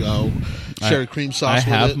sherry cream sauce. I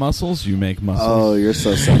have with it. mussels. You make mussels. Oh, you're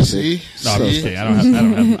so sexy. See? No, I'm just kidding. I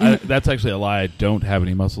don't have. That's actually a lie. I don't have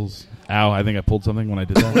any mussels. Ow! I think I pulled something when I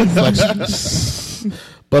did that.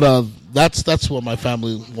 But that's what my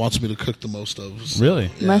family wants me to cook the most of. So, Really?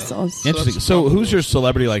 yeah. Mussels. Interesting. So, who's your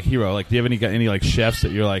celebrity like hero? Like, do you have any like chefs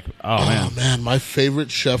that you're like, oh man, Oh man, my favorite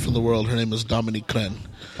chef in the world. Her name is Dominique Crenn.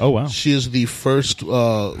 oh wow, She is the first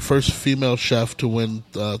female chef to win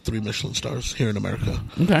 3 Michelin stars here in America,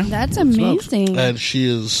 okay, That's amazing. and she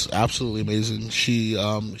is absolutely amazing.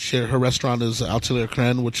 Her restaurant is Atelier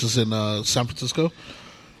Crenn, which is in San Francisco,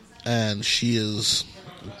 and she's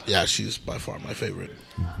by far my favorite.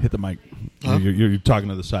 hit the mic. Huh? You're talking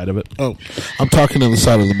to the side of it. Oh, I'm talking to the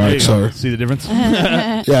side of the There you mic. go. Sorry. See the difference?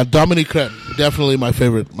 Yeah, Dominique Crenn, definitely my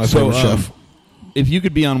favorite chef. If you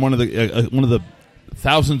could be on one of the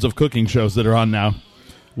thousands of cooking shows that are on now,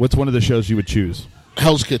 what's one of the shows you would choose?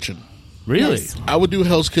 Hell's Kitchen. Really? Yes. I would do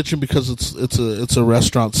Hell's Kitchen because it's a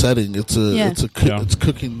restaurant setting. It's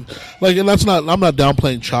cooking like, and that's not. I'm not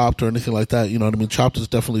downplaying Chopped or anything like that. You know what I mean? Chopped is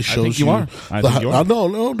definitely shows think you are. I think you are.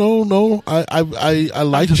 No. I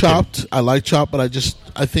like Chopped. I like Chopped, but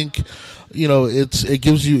I think it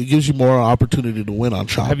gives you more opportunity to win on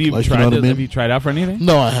Chopped. Have you like, tried? You know what I mean? Have you tried out for anything?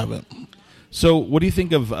 No, I haven't. So, what do you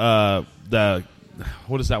think of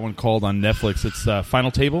what is that one called on Netflix? It's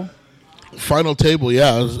Final Table. Final Table,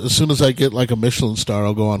 yeah. As soon as I get like a Michelin star,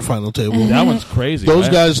 I'll go on Final Table. That one's crazy. Those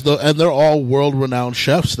right? guys, though, and they're all world-renowned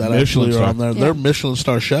chefs that Michelin actually star. are on there. Yeah. They're Michelin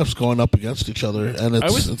star chefs going up against each other, and I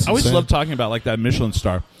always insane. love talking about like that Michelin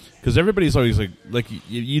star because everybody's always like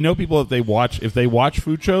you know people if they watch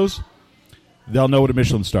food shows, they'll know what a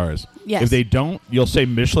Michelin star is. Yes. If they don't, you'll say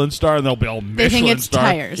Michelin star and they'll be all Michelin They think it's star.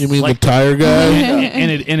 tires. You mean like- the tire guy?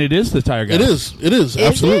 and it is the tire guy. It is.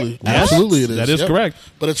 Absolutely. it? Absolutely, it is. That is Yep. correct.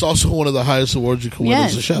 But it's also one of the highest awards you can win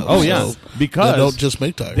Yes. as a chef. Oh yeah, So because they don't just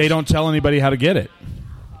make tires. they don't tell anybody how to get it.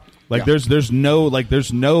 Like Yeah. there's no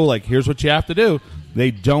here's what you have to do. They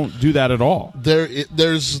don't do that at all.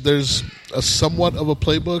 There's a somewhat of a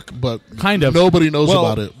playbook, but Kind of. nobody knows Well,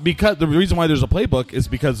 about it. Because the reason why there's a playbook is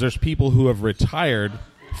because there's people who have retired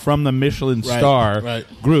from the Michelin Right, star right.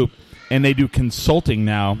 group, and they do consulting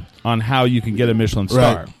now on how you can get a Michelin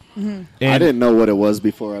star. Right. And I didn't know what it was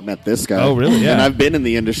before I met this guy. Oh, really? Yeah. And I've been in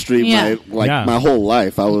the industry Yeah. my whole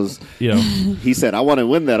life. I was. you know, He said, "I want to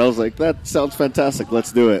win that." I was like, "That sounds fantastic.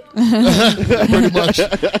 Let's do it." Pretty much.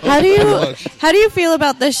 How do you feel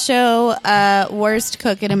about the show Worst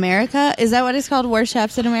Cook in America? Is that what it's called? Worst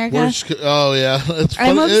Chefs in America? Oh yeah, it's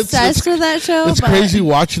I'm funny. obsessed with that show. It's but crazy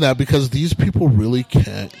watching that because these people really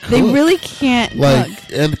can't cook. They really can't like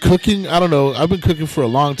cook. and cooking. I don't know. I've been cooking for a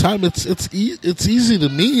long time. It's easy to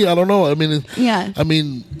me. I don't know. I mean, Yeah.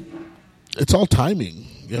 it's all timing.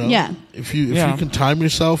 You know? Yeah. If you Yeah. can time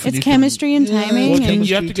yourself, and It's you chemistry and timing it's and-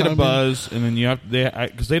 you have to get a timing. buzz, and then you have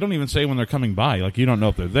because they don't even say when they're coming by. Like you don't know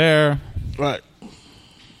if they're there. Right.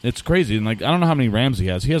 It's crazy, and like I don't know how many Ramsey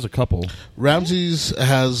has. He has a couple. Ramsey's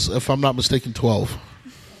has, if I'm not mistaken, 12.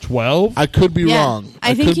 12? I could be Yeah. wrong.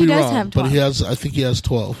 I think could he be does wrong, have but 12. I think he has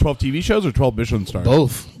 12. 12 TV shows or 12 Michelin stars?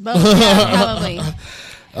 Both. Both, yeah, probably.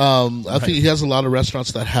 I think he has a lot of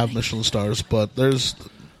restaurants that have Michelin stars, but there's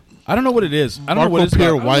I don't know what it is. I don't know what Marco it's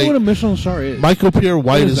Pierre about. I don't know White. what a Michelin star is. Michael Pierre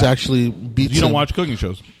White is is that? actually beats You don't him. watch cooking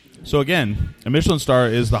shows. So again, a Michelin star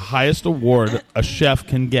is the highest award a chef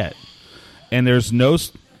can get, and there's no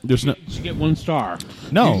You get 1 star.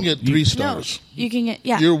 no. You can get 3 No, stars. you can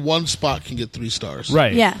get Your one spot can get 3 stars.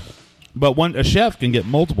 right, yeah. But a chef can get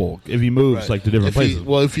multiple if he moves Right. like to different if he,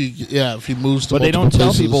 places. if he moves to But they multiple don't tell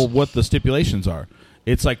places. people what the stipulations are.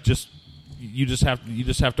 It's like you just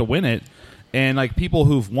have to win it, and like people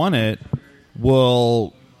who've won it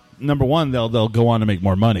will. Number one, they'll go on to make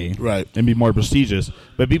more money, Right. and be more prestigious.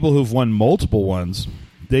 But people who've won multiple ones,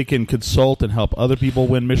 they can consult and help other people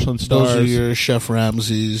win Michelin stars. Those are your Chef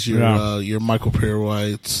Ramsay's, Yeah. your Michael Pierre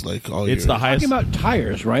Whites, like all It's your. the highest. Talking about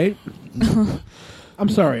tires, right? I'm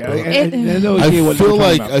sorry. I It- know I what feel you're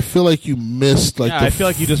like talking about. you missed like. Yeah, I feel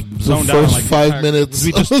like you just the zoned out on, first like, 5 entire- minutes.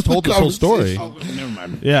 We just of the told this whole story. conversation. Never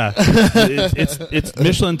mind. Yeah, it's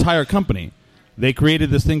Michelin Tire Company. They created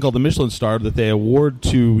this thing called the Michelin Star that they award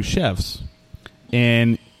to chefs,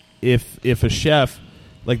 and if a chef,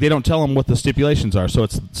 like they don't tell them what the stipulations are,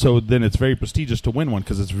 so then it's very prestigious to win one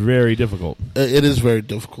because it's very difficult. It is very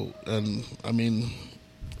difficult, and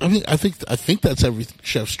I think that's every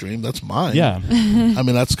chef's dream. That's mine. Yeah, I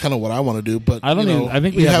mean that's kind of what I want to do. But I don't you even- know, I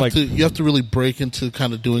think we you have, have like- to you have to really break into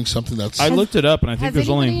kind of doing something that's. I looked it up, and I think Has there's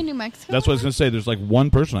anybody only. in New Mexico? That's what I was going to say. There's like one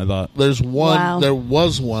person. I thought. There's one. Wow. There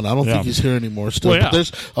was one. I don't Yeah. think he's here anymore. Still, Well, yeah. but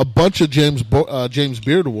there's a bunch of James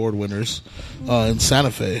Beard Award winners in Santa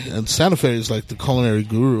Fe, and Santa Fe is like the culinary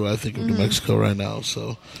guru, I think, of New Mexico right now.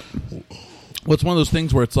 So, Well, it's one of those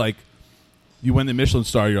things where it's like, you win the Michelin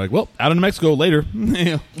Star, you're like, well, out of New Mexico later.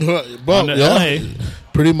 well, On to yeah. LA.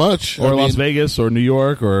 Pretty much. or Las Vegas or New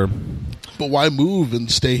York or. But why move and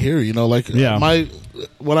stay here? You know, like I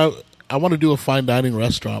want to do a fine dining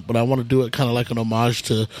restaurant, but I want to do it kind of like an homage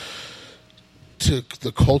to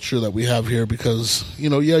the culture that we have here, because you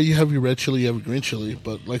have your red chili, you have your green chili,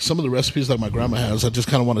 but like some of the recipes that my grandma has, I just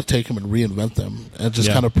kind of want to take them and reinvent them and just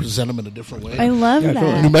kind of present them in a different way. I love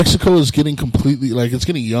that. New Mexico is getting completely, like, it's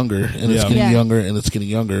getting younger and it's getting younger and it's getting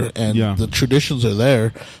younger, and the traditions are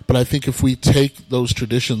there, but I think if we take those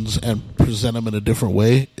traditions and present them in a different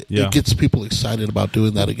way, it gets people excited about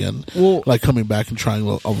doing that again, like coming back and trying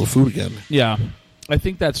all the food again. Yeah, I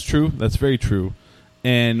think that's true. That's very true.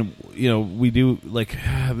 And, we do, like,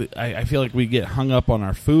 I feel like we get hung up on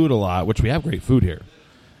our food a lot, which we have great food here.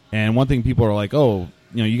 And one thing people are like, oh,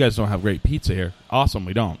 you guys don't have great pizza here. Awesome,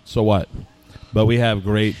 we don't. So what? But we have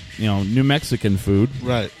great, New Mexican food.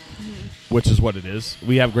 Right. Which is what it is.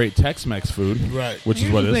 We have great Tex-Mex food. Right. Which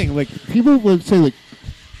is what it is. Like, people would say, like,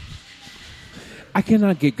 I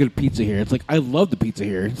cannot get good pizza here. It's like, I love the pizza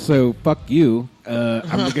here, so fuck you.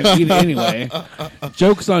 I'm going to eat it anyway.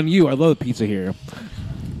 Joke's on you. I love the pizza here.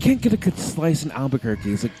 Can't get a good slice in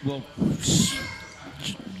Albuquerque. It's like, well,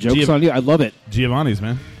 joke's on you. I love it. Giovanni's,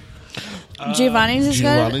 man. Giovanni's is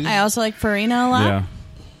good. I also like Farina a lot. Yeah.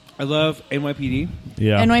 I love NYPD.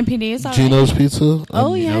 Yeah. NYPD is all right. Gino's Pizza.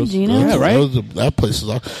 Oh, yeah, Gino's. Yeah, right? That place is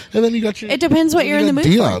awesome. And then you got your... It depends what you're in the mood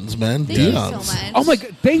Dion's, for. man. Thank you Dion's. so much. Oh, my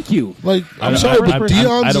God. Thank you. Like, I'm sorry, but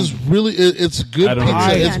Dion's is really... It's good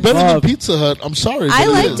pizza. It's better than Pizza Hut. I'm sorry. I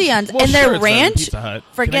like Dion's. Well, and sure, their ranch,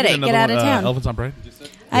 forget it. Get out of town. Elephants on Parade?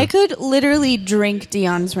 I could literally drink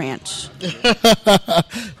Dion's ranch.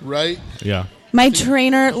 Right? Yeah. My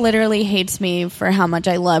trainer literally hates me for how much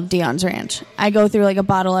I love Dion's ranch. I go through like a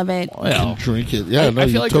bottle of it. Well, drink it. Yeah, I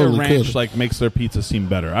feel like totally their ranch could. like makes their pizza seem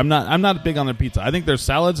better. I'm not big on their pizza. I think their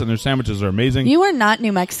salads and their sandwiches are amazing. You are not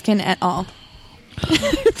New Mexican at all.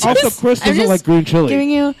 Also, Chris doesn't like green chili. Giving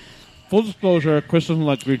you full disclosure, Chris doesn't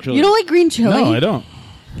like green chili. You don't like green chili? No, I don't.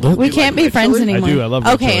 We can't be friends anymore. I do. I love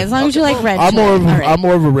red chili. Okay, as long as you like red chili. I'm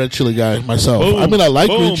more of a red chili guy myself. Boom. I mean, I like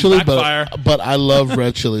green chili, backfire. but I love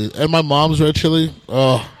red chili. And my mom's red chili.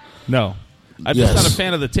 Oh, no. I'm just not a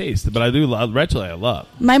fan of the taste, but I do love red chili. I love.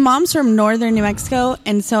 My mom's from northern New Mexico,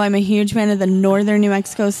 and so I'm a huge fan of the northern New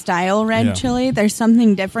Mexico style red chili. There's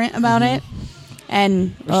something different about it.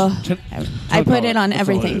 And I put it on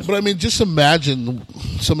everything. But I mean, just imagine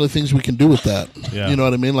some of the things we can do with that. Yeah. You know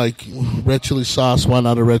what I mean? Like red chili sauce. Why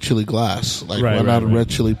not a red chili glass? Like why not a red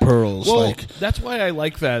chili pearls? Well, like that's why I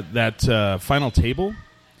like that final table.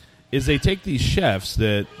 Is they take these chefs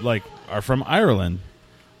that like are from Ireland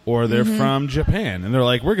or they're from Japan, and they're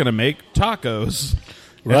like, we're gonna make tacos.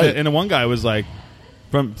 Right. And the one guy was like,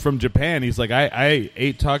 from Japan. He's like, I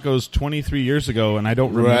ate tacos 23 years ago, and I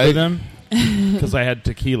don't remember them. Because I had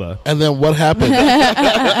tequila. And then what happened?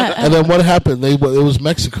 It was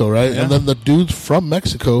Mexico, right? Yeah. And then the dudes from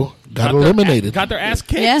Mexico got eliminated. Got their ass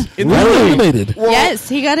kicked. Yeah. Eliminated. Well, yes,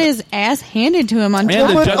 he got his ass handed to him on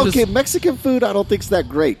tour. Okay, Mexican food I don't think is that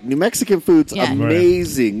great. New Mexican food's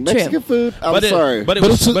amazing. True. Mexican food, sorry. But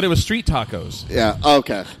it was street tacos. Yeah,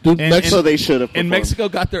 okay. Dude, so they should have. And Mexico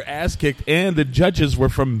got their ass kicked, and the judges were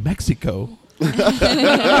from Mexico. What?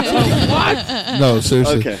 No,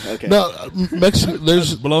 seriously. Okay. No, Mexican.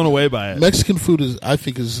 There's blown away by it. Mexican food I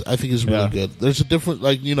think is really good. There's a different,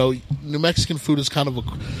 like, New Mexican food is kind of a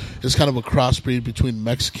crossbreed between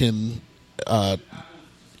Mexican,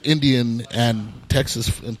 Indian, and Texas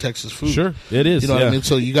food. Sure, it is. You know what I mean?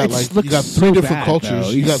 So you got three so different bad, cultures.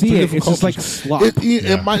 Though. You got see three it, different it's cultures. Just like slop.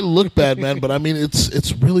 It might look bad, man, but I mean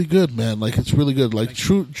it's really good, man. Like it's really good. Like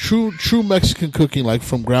true Mexican cooking, like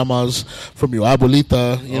from grandma's, from your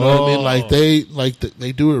abuelita. You know what I mean? Like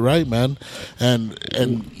they do it right, man.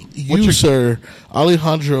 And you, sir,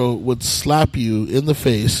 Alejandro would slap you in the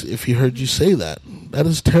face if he heard you say that. That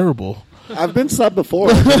is terrible. I've been slapped before.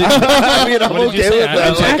 I mean, I'm okay with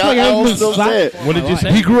that. Exactly, I will still say it. What did you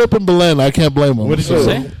say? He grew up in Belen. I can't blame him. What did you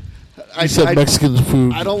say? He said Mexican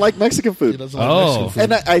food. I don't like Mexican food. He doesn't like Mexican food.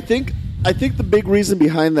 And I think the big reason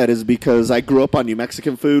behind that is because I grew up on New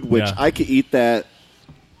Mexican food, which I could eat that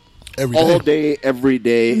all day, every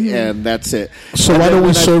day, and that's it. So why don't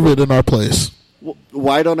we serve it in our place?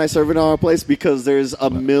 Why don't I serve it in our place? Because there's a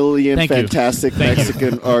million fantastic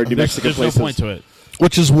Mexican or New Mexican places. There's no point to it.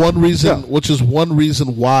 Which is one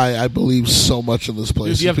reation why I believe so much in this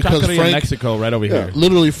place. Dude, you have Taqueria in Mexico right over here.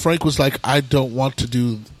 Literally, Frank was like, I don't want to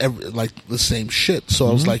do the same shit. So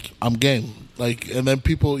I was like, I'm game. Like, and then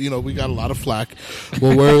people, we got a lot of flack.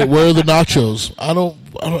 Well, where are the nachos? I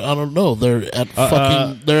don't know. They're at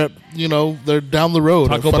they're down the road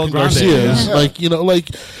Taco at fucking Bell Garcia's. Like,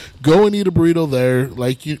 go and eat a burrito there.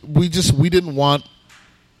 Like, we didn't want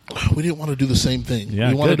we didn't want to do the same thing. Yeah,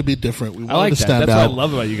 we wanted good. to be different. We wanted I like to that. stand That's out. what I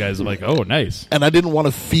love about you guys. I'm like, oh, nice. And I didn't want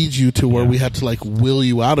to feed you to where we had to like will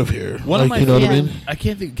you out of here. One like, of my you know what I Yeah. mean? I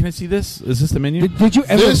can't think. Can I see this? Is this the menu? Did you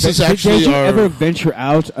ever? This is actually did you our- ever venture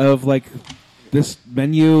out of like this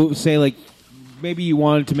menu? Say like maybe you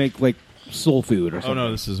wanted to make like soul food or something. Oh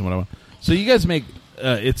no, this isn't what I want. So you guys make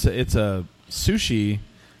it's a sushi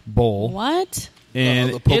bowl. What?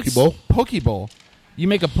 And the poke it's bowl? Poke bowl. You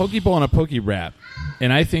make a poke bowl and a poke wrap,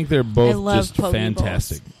 and I think they're I both love just poke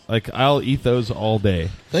fantastic. Like I'll eat those all day.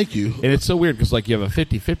 Thank you. And it's so weird because like you have a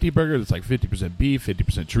 50-50 burger that's like 50% beef, 50%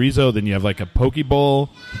 chorizo. Then you have like a poke bowl,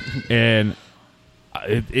 and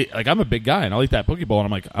like I'm a big guy and I'll eat that poke bowl and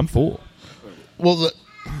I'm like I'm full. Well,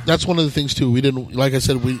 that's one of the things too. We didn't, like I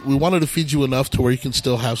said, we wanted to feed you enough to where you can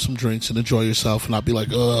still have some drinks and enjoy yourself, and not be like,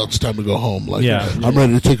 oh, it's time to go home. Like, Yeah. I'm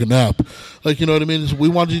ready to take a nap. Like, you know what I mean? We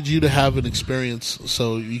wanted you to have an experience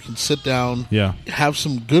so you can sit down, Yeah. have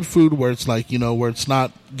some good food where it's like, you know, where it's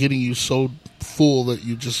not getting you so full that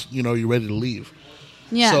you just, you know, you're ready to leave.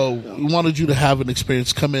 Yeah. So we wanted you to have an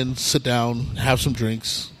experience. Come in, sit down, have some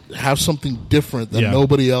drinks, have something different that Yeah.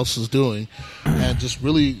 nobody else is doing, and just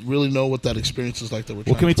really, really know what that experience is like. That we're.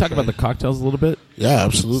 Well, can we trying talk to about the portray. cocktails a little bit? Yeah,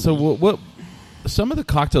 absolutely. So what some of the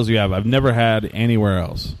cocktails you have I've never had anywhere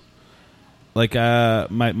else. Like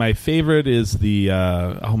my favorite is the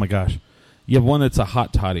oh my gosh. You have one that's a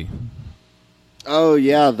hot toddy. Oh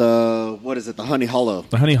yeah, what is it? The Honey Hollow.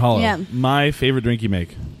 The Honey Hollow. Yeah. My favorite drink you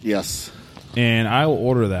make. Yes. And I will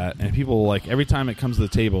order that, and people like every time it comes to the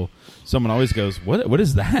table, someone always goes, "What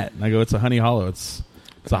is that?" And I go, "It's a Honey Hollow. It's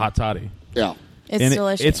a hot toddy." Yeah. It's and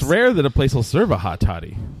delicious. It's rare that a place will serve a hot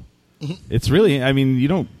toddy. It's really, I mean,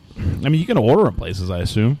 you can order in places, I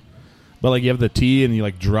assume, but like you have the tea and you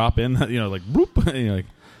like drop in, you know, like boop, and you're like,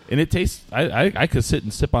 and it tastes. I could sit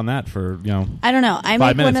and sip on that for I don't know. I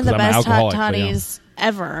 5 make one minutes of the 'cause I'm an best hot alcoholic, but, toddies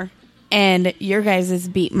ever, and your guys'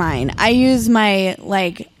 beat mine. I use my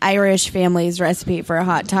like Irish family's recipe for a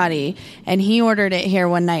hot toddy, and he ordered it here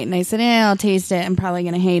one night, and I said, I'll taste it. I'm probably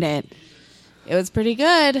gonna hate it. It was pretty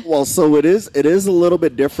good. Well, so it is a little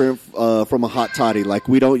bit different from a hot toddy. Like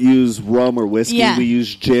we don't use rum or whiskey. Yeah. We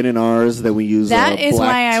use gin in ours. Then we use That is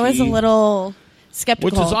black why I was a tea. little skeptical.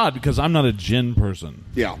 which is odd because I'm not a gin person.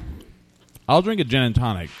 Yeah. I'll drink a gin and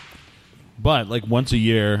tonic, but like once a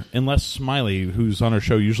year, unless Smiley, who's on our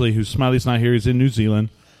show usually, Smiley's not here, he's in New Zealand.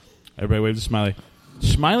 Everybody wave to Smiley.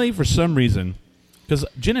 Smiley, for some reason, because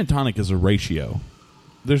gin and tonic is a ratio.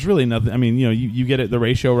 There's really nothing. I mean, you get the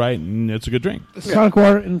ratio right, and it's a good drink. It's tonic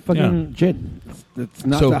water and fucking gin. It's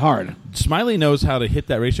not that hard. Smiley knows how to hit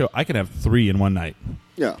that ratio. I can have 3 in one night.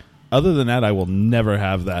 Yeah. Other than that, I will never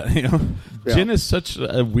have that. Yeah. Gin is such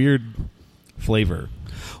a weird flavor.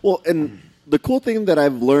 Well, and the cool thing that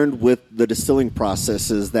I've learned with the distilling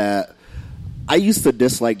process is that I used to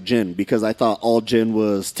dislike gin because I thought all gin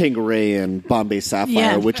was Tanqueray and Bombay Sapphire,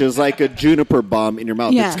 Yeah. which is like a juniper bomb in your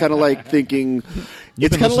mouth. Yeah. It's kind of like thinking. You've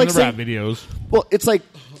It's been kind of like listening to rap saying, videos. well, it's like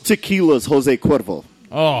tequila's Jose Cuervo,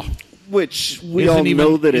 Oh, which we isn't all even,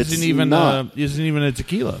 know that it's isn't even not. isn't even a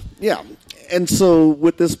tequila. Yeah. And so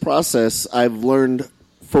with this process, I've learned,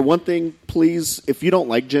 for one thing, please, if you don't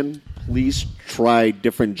like gin, please try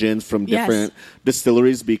different gins from Yes. different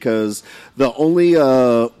distilleries, because the only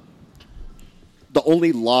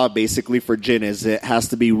law basically for gin is it has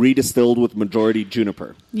to be redistilled with majority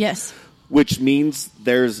juniper, Yes. which means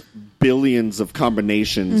there's billions of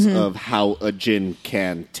combinations Mm-hmm. of how a gin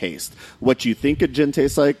can taste. What you think a gin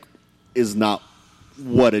tastes like is not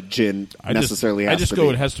what a gin necessarily has I just to go.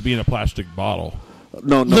 be. It has to be in a plastic bottle.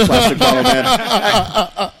 No plastic bottle,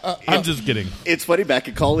 man. I'm just kidding. It's funny, back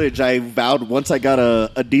in college, I vowed once I got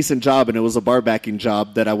a decent job, and it was a bar backing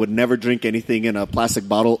job, that I would never drink anything in a plastic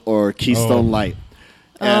bottle or Keystone Light.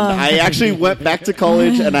 And I actually went back to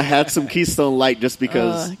college, and I had some Keystone Light just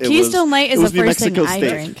because it Keystone was, Light is it was the New first thing Mexico I State.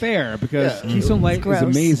 drink. Fair, because Yeah. Keystone Light is gross.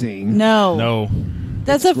 amazing. No.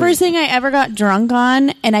 That's the first thing I ever got drunk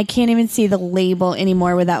on, and I can't even see the label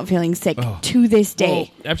anymore without feeling sick to this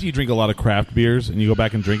day. Well, after you drink a lot of craft beers and you go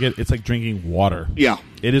back and drink it, it's like drinking water. Yeah,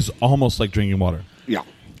 It is almost like drinking water. yeah.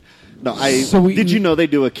 No, did you know they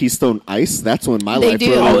do a Keystone Ice? That's when my They life do.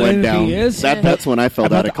 really Oh, went and down. he is? That's when I fell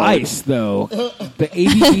About out the of college. ice, though, the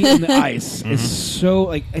ABV in the ice is so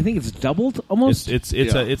like I think it's doubled almost. It's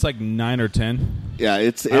Yeah. it's like 9 or 10. Yeah,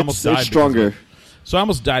 it's I almost died it's because stronger. of it. So I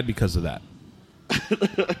almost died because of that.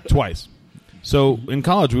 Twice. So in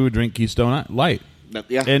college we would drink Keystone Light.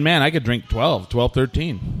 Yeah. And man, I could drink 12,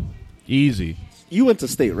 13. Easy. You went to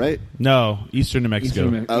state, right? No, Eastern New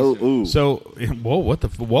Mexico. Oh, ooh. So, whoa, what the?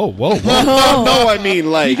 Whoa. No, I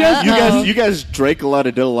mean, like, you guys did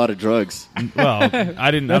a lot of drugs. Well,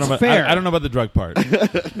 I didn't. That's fair. I don't know about the drug part.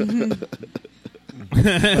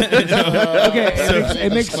 Okay,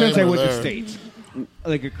 it makes sense. I went to state,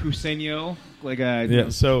 like a cruceño, like a Yeah.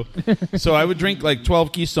 So I would drink like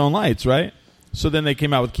 12 Keystone Lights, right? So then they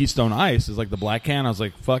came out with Keystone Ice. It's like the black can. I was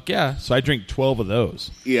like, fuck yeah. So I drink 12 of those.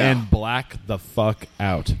 Yeah. And black the fuck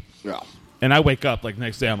out. Yeah. And I wake up like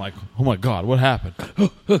next day. I'm like, oh my god, what happened?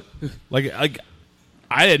 like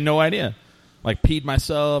I had no idea. Like peed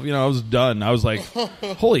myself. I was done. I was like,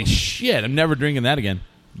 holy shit, I'm never drinking that again.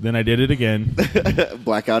 Then I did it again.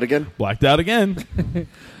 Blackout again? Blacked out again.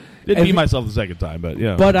 Didn't pee myself the second time, but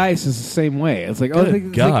yeah. Bud Ice is the same way. It's like,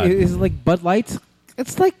 is it like Bud Light?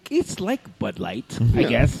 It's like Bud Light, I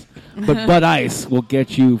guess. But Bud Ice will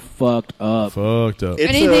get you fucked up.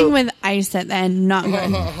 Anything with ice at the end, not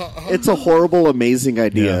good. It's a horrible, amazing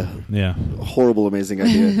idea. Yeah. Horrible, amazing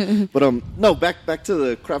idea. But no, back to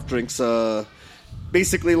the craft drinks.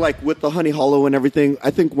 Basically, like with the Honey Hollow and everything,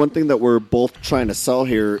 I think one thing that we're both trying to sell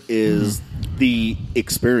here is the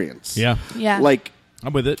experience. Yeah. Yeah. Like,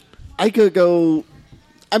 I'm with it. I could go.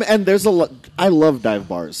 And there's a lot. I love dive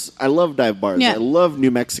bars. Yeah. I love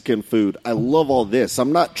New Mexican food. I love all this.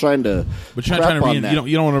 I'm not trying to. But you're not trying to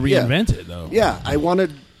you don't want to reinvent it though. Yeah, I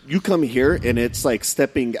wanted. You come here and it's like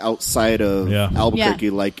stepping outside of Albuquerque.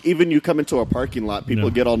 Yeah. Like even you come into a parking lot, people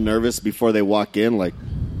get all nervous before they walk in. Like,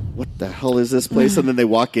 what the hell is this place? And then they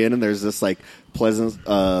walk in and there's this like pleasant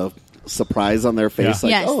surprise on their face.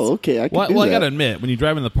 Like, oh, okay, I can do that. I gotta admit, when you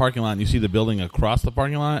drive in the parking lot and you see the building across the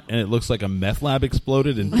parking lot and it looks like a meth lab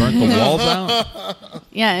exploded and burnt the walls out.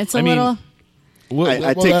 Yeah, it's a little.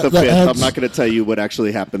 I take the fifth. I'm not going to tell you what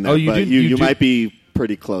actually happened there, but you might be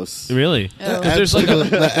pretty close. Really? That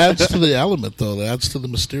adds to the element, though. That adds to the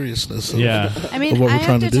mysteriousness. I mean, what I we're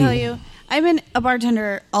trying have to tell you, I've been a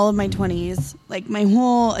bartender all of my 20s, like my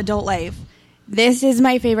whole adult life. This is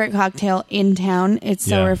my favorite cocktail in town. It's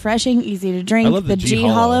so refreshing, easy to drink. I love the G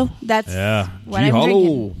Hollow. That's what I'm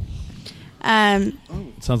drinking.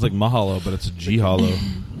 It sounds like Mahalo, but it's a G Hollow.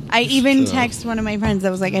 I even text one of my friends that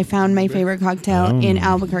was like, I found my favorite cocktail in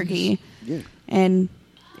Albuquerque. Yeah. And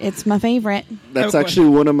it's my favorite. That's actually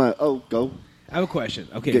one of my... Oh, go. I have a question.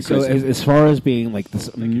 Okay, so as far as being like this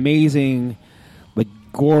amazing, like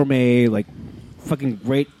gourmet, like fucking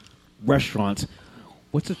great restaurants,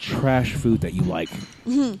 what's a trash food that you like?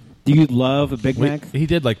 Do you love a Big Mac? He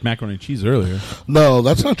did like macaroni and cheese earlier. No,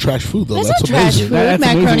 that's not trash food, though. That's amazing. Trash food. That's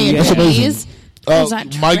macaroni amazing. and cheese.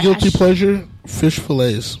 My guilty pleasure, fish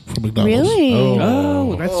fillets from McDonald's. Really?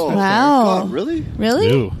 Oh, that's wow. God, really? Really?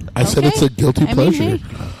 Ew. I said it's a guilty pleasure.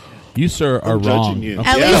 You, sir, are wrong. You.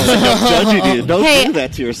 At least, I'm judging you. Don't do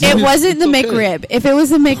that to yourself. It wasn't the McRib. If it was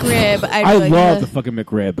the McRib, I love the fucking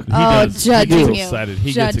McRib. Judging He gets you. excited.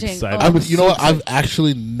 He Judging. gets excited. You know what? I've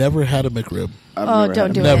actually never had a McRib.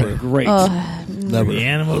 Don't do Never. it. Great. Never. The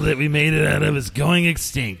animal that we made it out of is going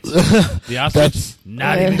extinct. The ostrich,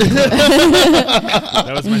 not even close.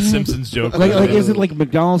 That was my Simpsons joke. Like, is it like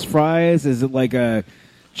McDonald's fries? Is it like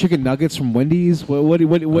chicken nuggets from Wendy's? What?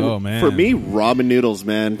 Oh man! For me, ramen noodles,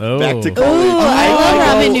 man. Oh. Back to Ooh, college. I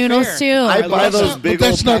love ramen noodles too. I buy those big. But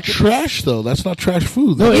that's old not packets. trash, though. That's not trash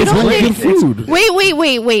food. No, That's it's really great. good food.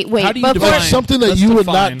 Wait. How do you Before- define- That's something that Let's you would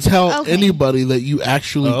define. not tell Okay. anybody that you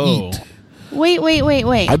actually eat.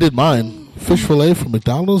 Wait. I did mine. Fish fillet from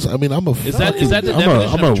McDonald's. I mean, I'm a. Is that the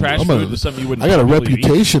definition of trash food? Is something you wouldn't I got a probably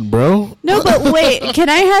reputation, bro. No, but wait. Can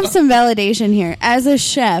I have some validation here? As a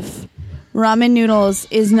chef, ramen noodles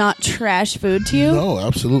is not trash food to you? No,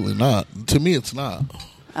 absolutely not. To me, it's not.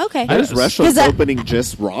 Okay. There's restaurants 'Cause opening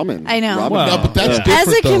just ramen. I know. Ramen Well, No, but that's As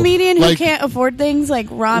different, a comedian though. who Like, can't afford things, like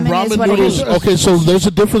ramen is what noodles. it is. Okay, so there's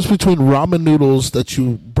a difference between ramen noodles that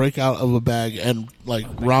you break out of a bag and like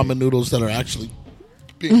ramen noodles that are actually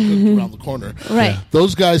being cooked around the corner. Right.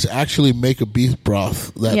 Those guys actually make a beef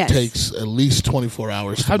broth that Yes. takes at least 24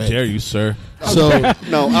 hours to How make. dare you, sir? So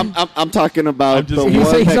No, I'm talking about the I'm one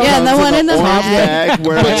just- that Yeah, comes the one in the orange bag.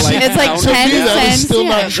 where I, like, It's like pound 10 to me, that is cents. still Yeah.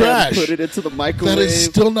 not and trash. put it into the microwave. That is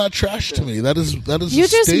still not trash to me. That is You a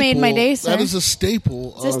just staple. made my day, sir. That is a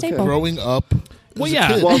staple It's a of staple. growing up. Well, as a yeah.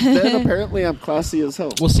 kid. Well, then apparently I'm classy as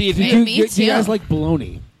hell. We'll see if you Hey, do. me Do you too. guys like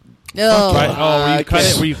bologna? No. Right? Oh, where you cut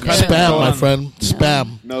it? Where you cut it? Spam, Go my on. friend. Spam.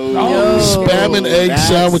 No. Spam and egg That's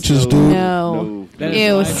sandwiches, dude. No. That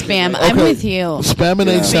Ew, is spam. Okay. I'm with you. Spam and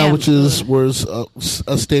egg Yeah. sandwiches was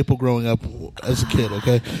a staple growing up as a kid.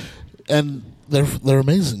 Okay, and they're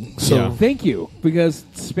amazing. So Yeah. Thank you, because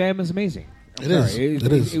spam is amazing. It is.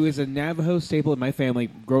 It is. It was a Navajo staple in my family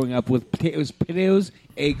growing up with potatoes,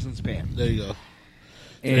 eggs, and spam. there you go.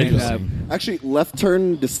 And actually, Left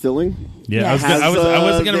Turn Distilling. Yeah, Yes. I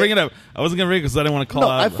wasn't going to bring it up. I wasn't going to bring it because I didn't want to call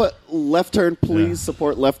out. I thought Left Turn, please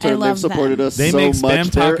support Left I Turn. love They've supported them. us They so make Spam much.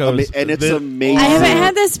 They're tacos. and it's They- amazing. I haven't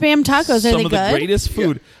had the Spam tacos. Are Some they of good? the greatest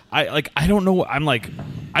food. I don't know. I'm like,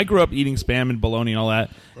 I grew up eating Spam and bologna and all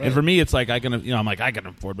that, and for me, it's like I can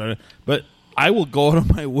afford better, but I will go out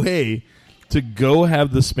of my way to go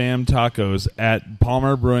have the Spam tacos at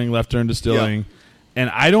Palmer Brewing, Left Turn Distilling. Yeah. And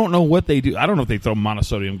I don't know what they do. I don't know if they throw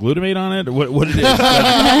monosodium glutamate on it or what it is.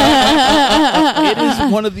 It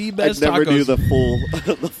is one of the best I never tacos. knew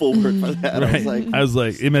the full word for that. Right. I was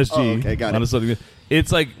like, MSG. Oh, okay, got it. monosodium.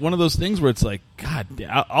 It's like one of those things where it's like, God,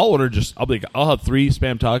 I'll have 3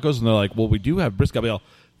 Spam tacos, and they're like, well, we do have brisket. I'll be all,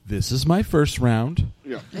 this is my first round.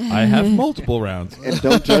 yeah. I have multiple rounds. And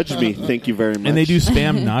don't judge me. Thank you very much. And they do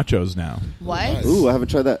Spam nachos now. What? Ooh, I haven't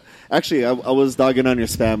tried that. Actually, I was dogging on your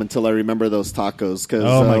Spam until I remember those tacos because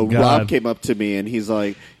Oh, my God. Rob came up to me and he's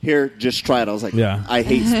like, "Here, just try it." I was like, Yeah. I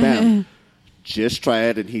hate Spam. Just try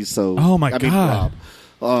it." And he's so. Oh, my I mean, God.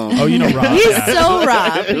 Rob. Oh, you know Rob. He's yeah. so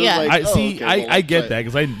Rob. It was Yeah. like- I Oh, see. okay, well, I get right. that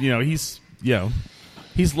because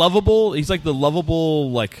he's lovable. He's like the lovable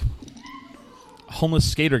homeless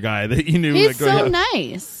skater guy that you knew. He's growing so up.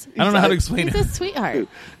 nice. I don't know how to explain He's it. a sweetheart.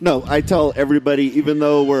 No, I tell everybody, even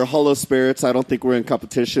though we're Hollow Spirits, I don't think we're in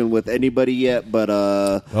competition with anybody yet. But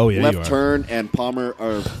Oh, yeah, you Left are. Turn and Palmer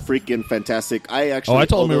are freaking fantastic. I actually. Oh, I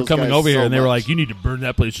told them we owe were those coming guys over here, so and they were much. like, "You need to burn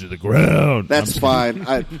that place to the ground." That's fine.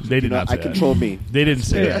 They did not say I that. control me. They didn't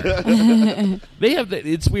say that. They have.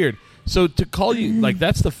 It's weird. So to call you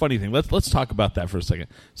that's the funny thing. Let's talk about that for a second.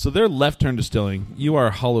 So they're Left Turn Distilling. You are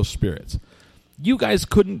Hollow Spirits. You guys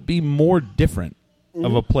couldn't be more different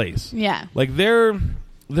of a place. Yeah. Like they're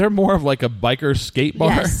more of like a biker skate bar.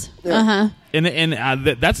 Yes. Uh-huh. And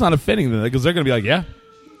that's not offending them because they're going to be like, yeah.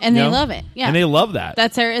 And you they know? love it. Yeah. And they love that.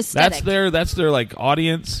 That's their aesthetic. That's their like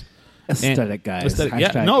audience. aesthetic, guys. Aesthetic. Yeah.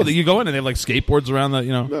 Hashtag No, you go in and they have like skateboards around the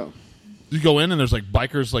No. You go in and there's like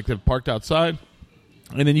bikers like they've parked outside.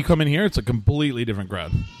 And then you come in here, it's a completely different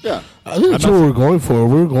crowd. Yeah. I think that's what we're going for.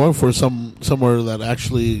 We're going for somewhere that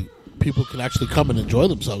actually people can actually come and enjoy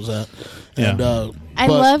themselves at. And I but-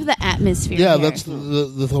 love the atmosphere. Yeah, here. that's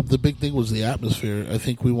the big thing was the atmosphere. I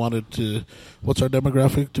think we wanted to. What's our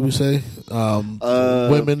demographic? Do we say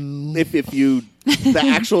women? If you the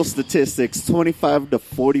actual statistics, 25 to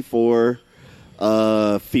 44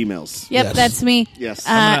 females. Yep, Yes. that's me. Yes.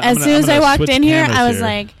 I'm As soon as gonna I walked switch in here, cameras I was here.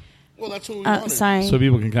 like, Well, that's what we wanted. sorry. So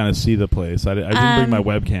people can kind of see the place. I didn't bring my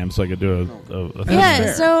webcam so I could do a thing. Yeah,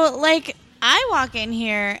 fair. so like I walk in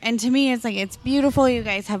here and to me it's like it's beautiful. You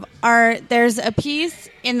guys have art. There's a piece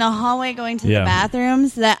in the hallway going to Yeah. the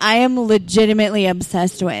bathrooms that I am legitimately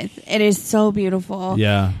obsessed with. It is so beautiful.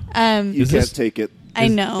 Yeah. You Is can't this- take it. I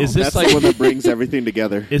know. Is this That's like the one that brings everything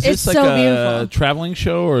together. Is It's this like so a beautiful. traveling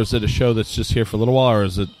show, or is it a show that's just here for a little while, or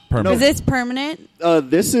is it permanent? Is this permanent?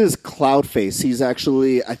 This is Cloudface. He's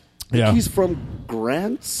actually, I think Yeah. he's from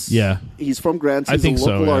Grants. Yeah. He's from Grants. I He's think a so,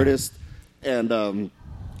 local yeah. artist. And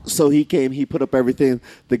so he came, he put up everything.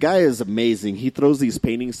 The guy is amazing. He throws these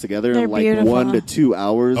paintings together They're in like beautiful. 1 to 2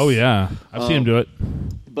 hours. Oh yeah, I've seen him do it.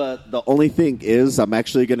 But the only thing is, I'm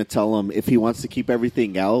actually going to tell him if he wants to keep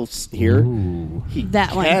everything else here, he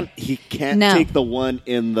That one. can't. He can't No. take the one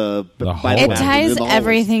in the The by hallway. It bathroom, ties in the hallways.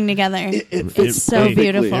 everything together. It it's so perfectly.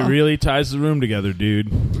 beautiful. It really ties the room together, dude.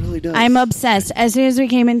 It really does. I'm obsessed. As soon as we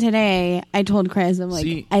came in today, I told Chris, I'm like,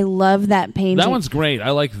 See, I love that painting. That one's great.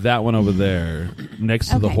 I like that one over there, next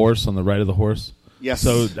to the Okay. horse on the right of the horse. Yes.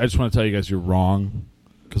 So I just want to tell you guys, you're wrong,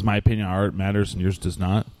 because my opinion on art matters and yours does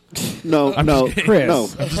not. no, I'm no, just kidding. Chris. no.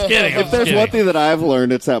 I'm just kidding. If there's one thing that I've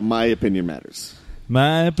learned, it's that my opinion matters.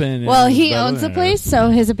 my opinion. Well, is he better owns the than place, so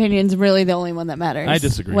his opinion's really the only one that matters. I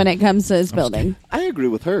disagree. when it comes to his building. I agree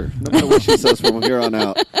with her. No matter what she says from here on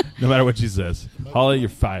out. yours. No matter what she says, Holly, you're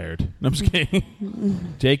fired. No, I'm just kidding.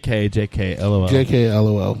 JK, LOL. JK,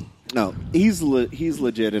 LOL. No, he's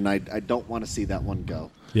legit, and I don't want to see that one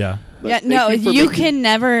go. Yeah. But Yeah, thank no, for you making- can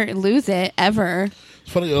never lose it ever. It's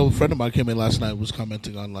funny. A friend of mine came in last night and was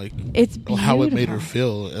commenting on like It's how it made her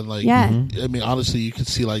beautiful. feel, and like Yeah. I mean, honestly, you could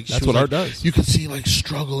see like she That's was what art like- does. You could see like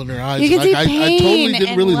struggle in her eyes. You could Like, see I pain totally didn't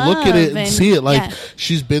and really look at it and love see it. Like yeah.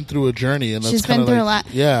 she's been through a journey, and that's She's been kinda through like, a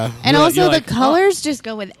lot. Yeah, And You're also like, the huh. colors just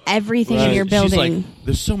go with everything in Right. your She's building. like,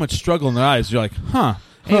 there's so much struggle in their eyes. You're like, huh.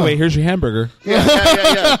 Anyway, here's your hamburger.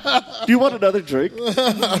 Yeah. Do you want another drink?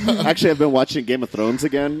 Actually, I've been watching Game of Thrones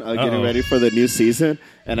again, getting ready for the new season,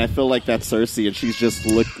 and I feel like that's Cersei, and she's just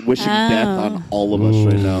wishing death on all of us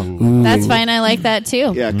right now. That's fine. I like that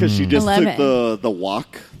too. Yeah, because she just love took the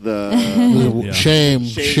walk, the shame,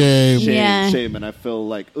 and I feel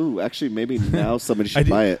like, ooh, actually, maybe now somebody should I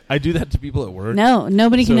buy it. I do that to people at work. No,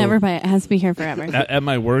 nobody can So- ever buy it. It has to be here forever. At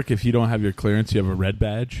my work, if you don't have your clearance, you have a red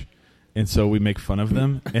badge. And so we make fun of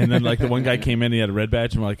them. And then, like, the one guy came in, he had a red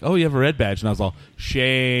badge, and we're like, oh, you have a red badge. And I was all,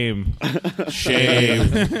 shame. Shame.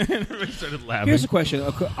 And everybody started laughing. Here's a question.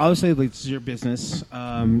 Okay, obviously, like, this is your business.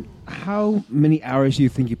 How many hours do you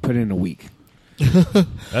think you put in a week?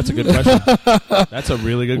 That's a good question. That's a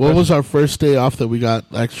really good What question. was our first day off that we got,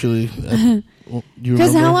 actually?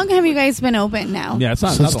 Because how long have you guys been open now? Yeah, it's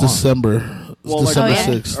not Since not long. December. Well, December yeah.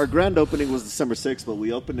 6th. Our grand opening was December 6th, but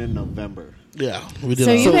we opened in November. Yeah, we did.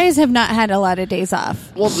 So you So- guys have not had a lot of days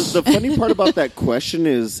off. Well, the funny part about that question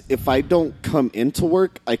is if I don't come into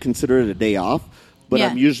work, I consider it a day off. But Yeah.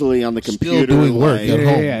 I'm usually on the Still computer doing work like at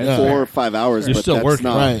home. yeah, Yeah. 4 or 5 hours. You're but still that's working.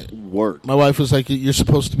 not Right. work. My wife was like, "You're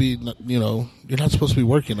supposed to be, you're not supposed to be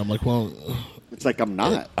working." I'm like, "Well, It's like I'm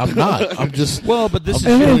not. I'm not. I'm just." Well, but this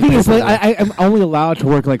And is the thing is, like, I am only allowed to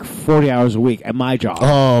work like 40 hours a week at my job.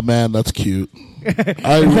 Oh man, that's cute.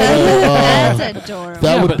 That's adorable.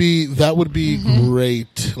 That would be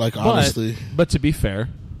great. Like honestly, but to be fair,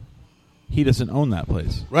 he doesn't own that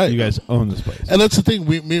place. Right. You guys own this place. and that's the thing.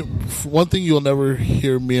 One thing you'll never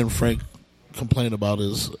hear me and Frank complain about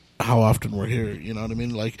is how often we're here. You know what I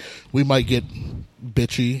mean? Like we might get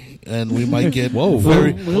bitchy and we might get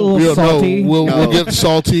very little salty. We'll get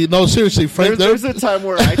salty. No, seriously, Frank. There's a time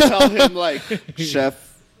where I tell him like, "Chef,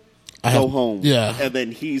 go home." Yeah. And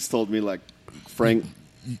then he's told me like, "Frank,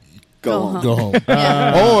 go home." Go home.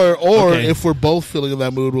 Yeah. Or Okay. if we're both feeling in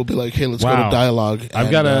that mood, we'll be like, "Hey, let's go Wow. to dialogue."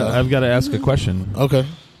 I've got to ask a question. Okay.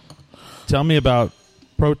 Tell me about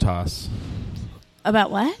Protoss.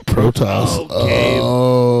 About what? Protoss. Gabe.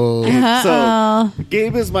 Oh. Uh-oh. So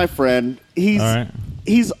Gabe is my friend. He's All right.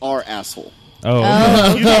 he's our asshole. Oh.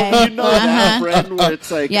 Oh, You know, okay. you know that friend where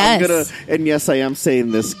it's like Yes. I'm gonna. And yes, I am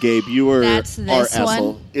saying this, Gabe. You were That's our this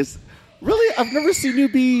asshole. one? Is really? I've never seen you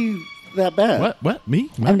be that bad. What? Me?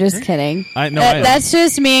 I'm just kidding. I know. That's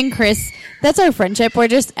just me and Chris. That's our friendship. We're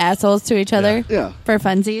just assholes to each other. Yeah. For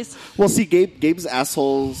funsies. Well, see, Gabe's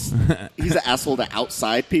assholes. He's an asshole to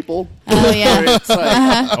outside people. Oh, yeah. Where it's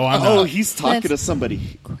like, Oh, I'm not. he's talking That's- to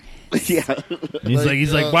somebody. Yeah.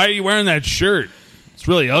 He's like, why are you wearing that shirt? It's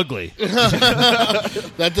really ugly.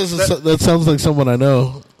 That sounds like someone I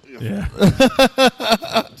know. Yeah.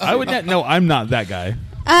 I would not. No, I'm not that guy.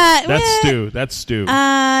 That's Stu. That's Stu.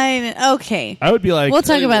 Okay. I would be like, We'll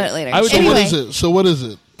talk about it later. I would- So Anyway, what is it? So what is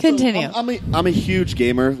it? continue. I'm a huge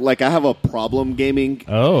gamer. Like I have a problem gaming.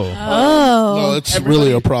 Oh. No, it's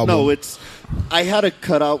really a problem. No, I had to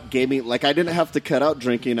cut out gaming. Like I didn't have to cut out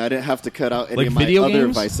drinking. I didn't have to cut out any Like of my video other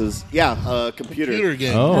games? vices. Yeah, computer. computer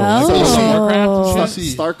game. Oh. Oh. Like Oh. StarCraft?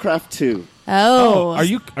 See. StarCraft 2. Oh.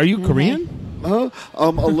 Are you Korean? A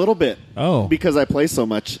little bit. Oh. Because I play so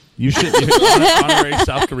much. You should be honorary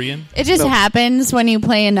South Korean. It just happens when you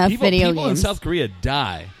play enough video People in games. South Korea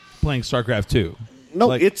die playing StarCraft 2. No,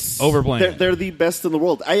 Like, it's overplaying. They're the best in the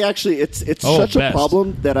world. It's Oh, such a best.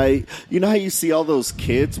 problem that you know how you see all those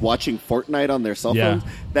kids watching Fortnite on their cell Yeah. phones?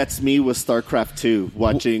 That's me with StarCraft 2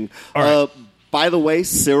 watching. all right. By the way,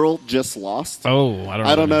 Cyril just lost. Oh,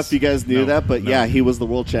 I don't know. if you guys knew No, that, but no. yeah, he was the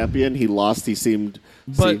world champion. He lost. He seemed.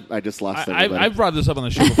 But see, I just lost. I've everybody. brought this up on the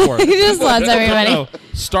show before. You just lost everybody. No,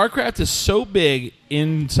 StarCraft is so big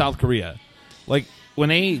in South Korea. Like when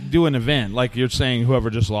they do an event, like you're saying, whoever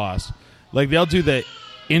just lost, like they'll do the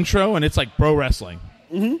intro and it's like pro wrestling.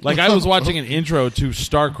 Mm-hmm. Like I was watching an intro to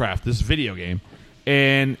StarCraft, this video game,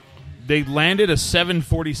 and they landed a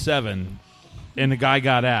 747, and the guy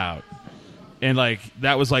got out. And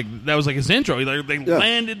that was like his intro. They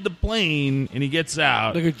landed the plane, and he gets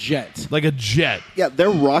out Like a jet. like a jet. Yeah,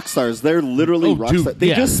 they're rock stars. They're literally Oh, rock dude, stars. They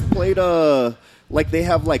yeah. just played they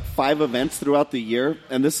have 5 events throughout the year,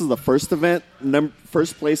 and this is the first event.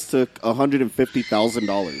 First place took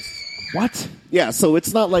 $150,000. What? Yeah, so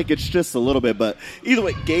it's not like it's just a little bit, but either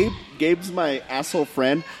way, Gabe's my asshole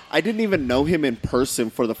friend. I didn't even know him in person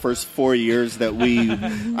for the first 4 years that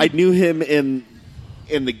I knew him in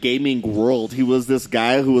the gaming world. He was this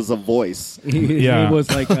guy who was a voice. Yeah. It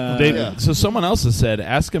was like. So someone else has said,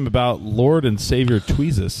 ask him about Lord and Savior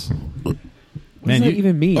Tweezus. what does that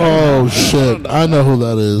even mean? Oh shit! I know who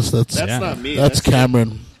that is. That's That's Yeah. not me. That's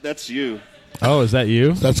Cameron. That's you. Oh, is that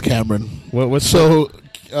you? That's Cameron. What's So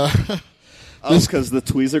Because the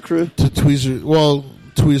Tweezer crew. to Tweezer,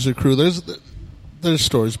 Tweezer crew. there's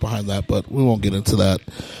stories behind that, but we won't get into that.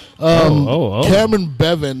 Cameron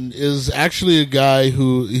Bevan is actually a guy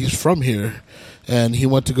he's from here, and he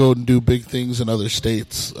went to go and do big things in other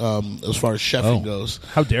states as far as chefing goes.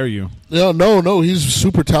 How dare you? No, he's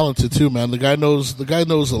super talented too, man. The guy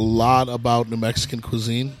knows a lot about New Mexican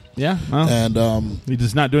cuisine. Yeah, well, and he's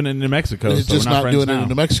just not doing it in New Mexico. He's so just not doing it in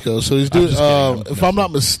New Mexico. So he's doing. If I'm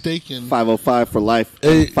not mistaken, 505 for life,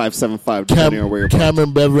 575 depending on where you're.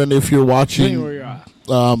 Cameron Bevan, if you're watching,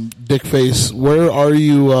 Dickface, where are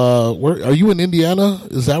you? Where are you in Indiana?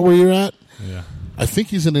 Is that where you're at? Yeah, I think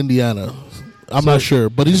he's in Indiana. I'm not sure,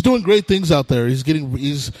 but he's doing great things out there.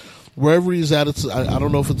 He's wherever he's at. I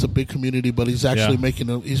don't know if it's a big community, but he's actually making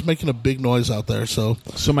a big noise out there.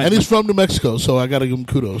 And he's from New Mexico, so I got to give him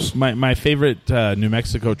kudos. My favorite New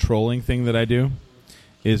Mexico trolling thing that I do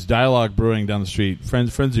is Dialogue Brewing down the street.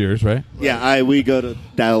 Friends of yours, right? Yeah, we go to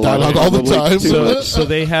Dialogue all the time. So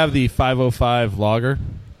they have the 505 lager.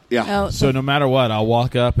 Yeah. So no matter what, I'll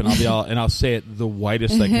walk up and I'll say it the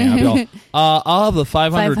whitest I can. I'll have the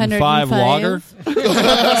 505 lager.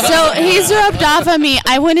 So he's rubbed off on me.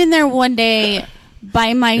 I went in there one day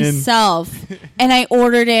by myself and I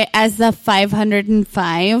ordered it as the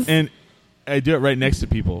 505. And I do it right next to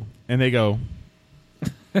people, and they go,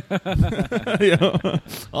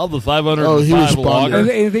 all the 505 lager.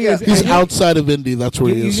 He's outside of Indy. That's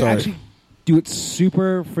where he is. Sorry. Do it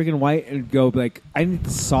super freaking white and go like, I need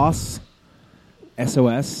sauce,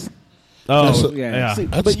 SOS. Oh, yeah. See,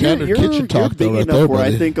 that's but standard kitchen talk, big though, right enough there, where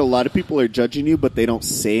buddy. I think a lot of people are judging you, but they don't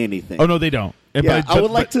say anything. Oh no, they don't. I would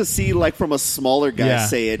like to see from a smaller guy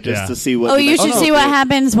say it just to see what. Oh, you should see what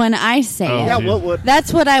happens when I say it. Yeah, what?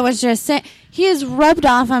 That's what I was just saying. He has rubbed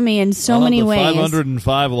off on me in so many ways.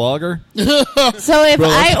 505 lager. So if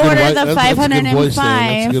I order the 505,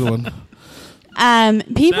 that's a good one.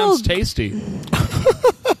 People sounds tasty.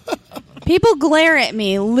 People glare at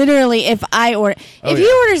me literally if I order. If he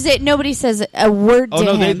orders it, nobody says a word to him.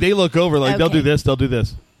 Oh no, they look over like they'll do this, they'll do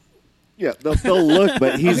this. Yeah, they'll look,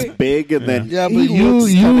 but he's big, and then but he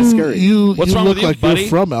looks kind of scary. What's wrong look with you, like buddy? You're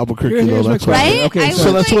from Albuquerque, though. That's right? Okay,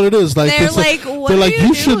 so that's what it is. Like they're it's like, what they're are like,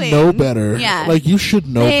 you should doing? know better. Yeah, like you should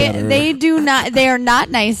know better. They do not. They are not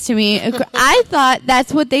nice to me. I thought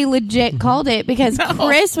that's what they legit called it because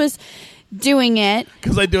Chris was doing it.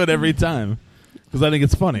 Because I do it every time. Because I think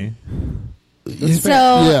it's funny.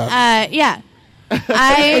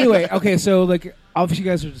 Anyway, okay, so like obviously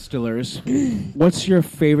you guys are distillers. What's your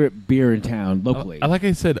favorite beer in town locally? Like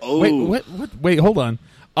I said, wait, hold on.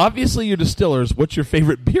 Obviously you're distillers. What's your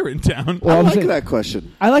favorite beer in town? I like that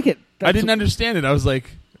question. I like it. I didn't understand it. I was like,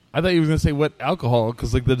 I thought you were going to say what alcohol,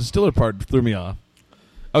 because like the distiller part threw me off.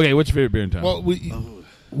 Okay, what's your favorite beer in town? Well,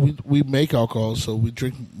 we make alcohol, so we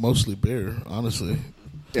drink mostly beer, honestly.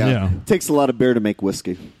 Yeah. It takes a lot of beer to make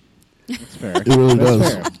whiskey. That's fair. It really does.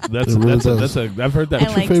 I've heard that.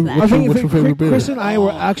 I liked that. What's your favorite beer? Chris and I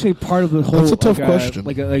were actually part of the whole. That's a tough question.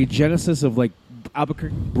 Like a genesis of like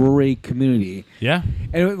Albuquerque brewery community. Yeah,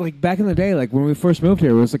 and it was, like back in the day, like when we first moved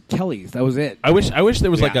here, it was like Kelly's. That was it. I wish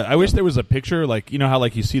there was I wish there was a picture, like you know how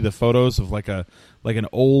like you see the photos of like an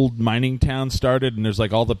old mining town started, and there's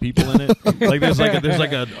like all the people in it. Like there's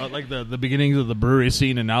the beginnings of the brewery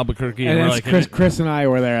scene in Albuquerque, and we're like Chris and I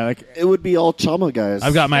were there. Like it would be all Chama guys.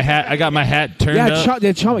 I got my hat turned up.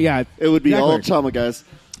 Chama. Yeah, it would be all Chama guys.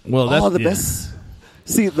 Well, that's the best.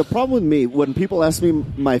 See, the problem with me when people ask me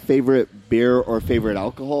my favorite beer or favorite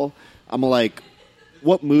alcohol, I'm like,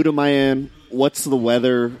 what mood am I in? What's the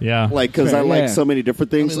weather? Yeah, like because I like so many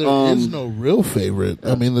different things. There is no real favorite.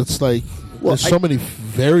 I mean, it's like. There's so many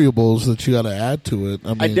variables that you got to add to it.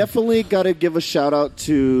 I definitely got to give a shout out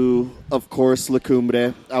to, of course, La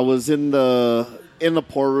Cumbre. I was in the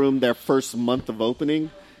pour room their first month of opening,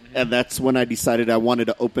 and that's when I decided I wanted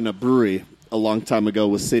to open a brewery. A long time ago,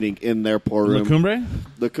 was sitting in their pour room. La Cumbre?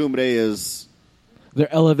 La Cumbre is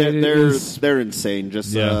they're elevated. They're insane.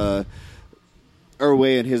 Just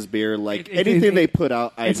Erway and his beer, like anything they put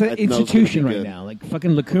out, it's an institution right now. Like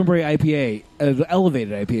fucking La Cumbre IPA, the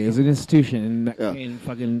elevated IPA is an institution in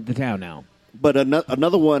fucking the town now. But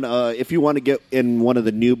another one, if you want to get in one of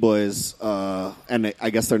the new boys, and I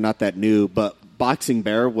guess they're not that new, but Boxing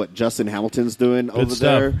Bear, what Justin Hamilton's doing Good over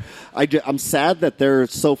stuff. there. I'm sad that they're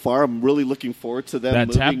so far. I'm really looking forward to them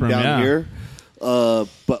moving down here.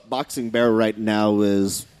 But Boxing Bear right now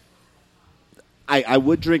is. I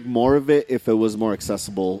would drink more of it if it was more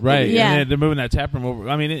accessible. Right. Yeah. And they're moving that tap room over.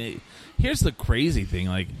 I mean, here's the crazy thing.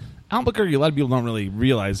 Like, Albuquerque, a lot of people don't really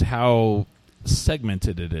realize how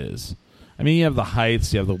segmented it is. I mean, you have the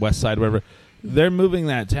Heights, you have the West Side, whatever. They're moving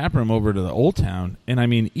that tap room over to the Old Town. And, I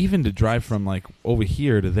mean, even to drive from, like, over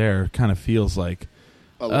here to there kind of feels like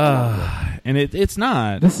And it's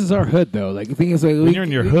not. This is our hood, though. Like the thing is, like, When you're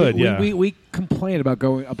in your hood, we complain about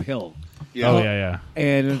going uphill. Yeah. Oh yeah.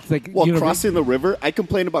 And it's like crossing the river. I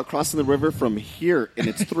complain about crossing the river from here, and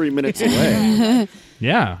it's 3 minutes away.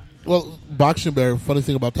 Yeah. Well, Boxing Bear, funny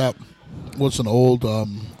thing about that was an old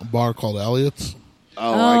bar called Elliot's.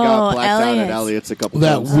 Oh, I got blacked out at Elliot's a couple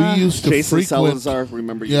that times. we used to Jason frequent. Salazar,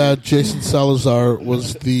 remember you? Yeah, Jason Salazar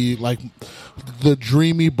was the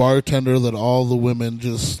dreamy bartender that all the women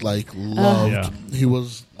just loved. Yeah. He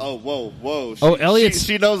was. Oh, whoa. Elliot's.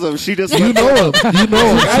 She knows him. She just You know him. You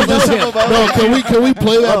know him. No, can we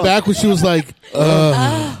play that back when she was like,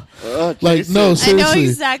 Jason. no, I seriously. know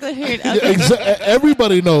exactly who you're okay.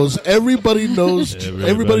 Everybody knows. Everybody knows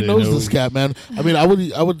this cat, man. I mean, I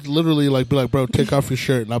would literally be like, bro, take off your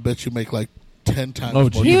shirt, and I bet you make like 10 times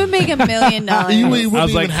more. He would make $1 million. You wouldn't I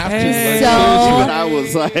was even like, have hey. to. And I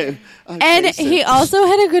was like, And he also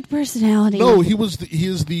had a good personality. No, he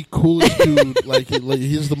is the coolest dude.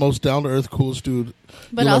 He is the most down to earth, coolest dude.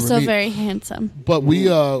 but you'll also ever meet. very handsome. But we,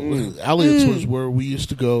 Elliot's was where we used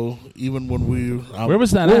to go, even when we. Where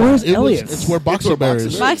was that? Where's It was, Elliot's? it's where Boxing Bear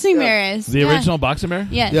is. Boxing Bear is. The original Boxing Bear?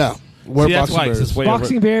 Yes. Yeah, where See, that's Boxing why, Bear 'cause it's is. way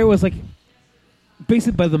Boxing Bear was like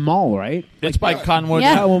basically by the mall, right? It's by Cottonwood.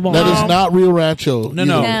 Yeah. That is not Rio Rancho. No.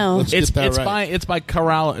 No. Let's It's get that right. by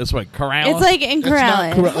Corral. It's like Corral. It's like in It's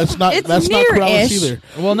not Corrales. It's not. It's That's not Corrales near-ish. either.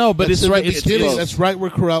 well, no, but That's it's right. in the It's beginning. close. That's right where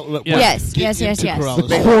Corral. Yeah. Yes, Get yes. into Corrales. The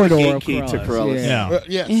They corridor have a of key to Corrales. Corrales.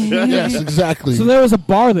 Yeah. Yes, exactly. So there was a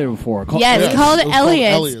bar there before. Called Yeah, it's Yes, called it was called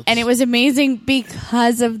Elliot's, Elliot's. and it was amazing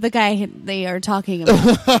because of the guy they are talking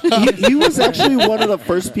about. He was actually one of the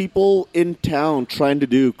first people in town trying to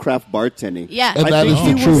do craft bartending. Yeah. And I that think is he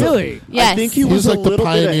the was truth. Really? Yes. I think he He was was a like the little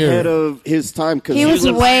bit pioneer. ahead of his time because He was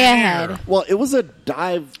way ahead. Well, it was a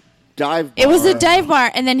dive It was a bar. dive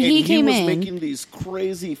bar, and then And he came was in. making these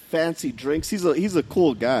crazy fancy drinks. He's a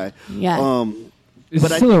cool guy. Yeah. Is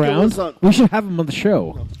But he I still think it around? was on- We should have him on the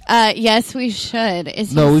show. Yes, we should.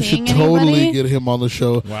 Is he No, we seeing should totally anybody? get him on the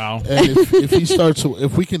show. Wow. And if he starts,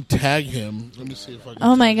 if we can tag him, let me see if I can.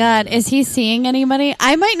 Oh my God, is he seeing anybody?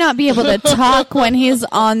 I might not be able to talk when he's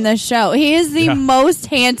on the show. He is the most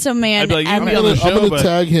handsome man I'd be like, you can ever. be on the I'm show, gonna but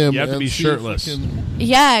tag him. you have to and be see if we shirtless. can-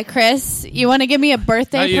 Yeah, Chris, you want to give me a Not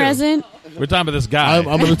birthday you. present? We're talking about this guy. I'm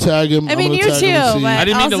going to tag him. I mean, I'm you gonna tag him and too, see. but- I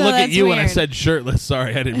didn't mean to Also, look at that's you when I weird. said shirtless.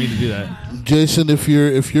 Sorry, I didn't mean to do that. Jason, if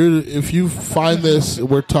you find this,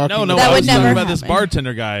 we're talking. No, That I would was talking never about this happen.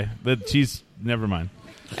 bartender guy. That she's never mind.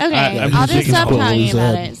 Okay, I'm I'll just just shaking stop his talking head.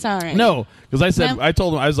 about it. Sorry. No, because I said No. I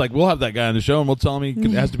told him I was like, we'll have that guy on the show and we'll tell him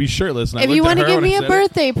he has to be shirtless. And I If you want to give me a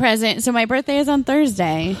birthday present, so my birthday is on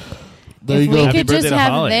Thursday. There if you we go. Happy could birthday just to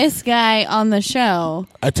have Holly. this guy on the show,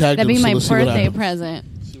 I tagged that'd him. be so my let's see what birthday happens. present.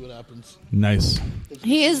 See what happens. Nice.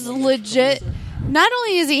 He is legit. Not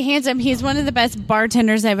only is he handsome, he's one of the best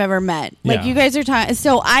bartenders I've ever met. Like Yeah. you guys are talking.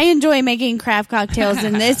 So I enjoy making craft cocktails,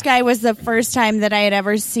 and this guy was the first time that I had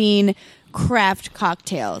ever seen craft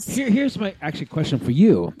cocktails. Here's my actually question for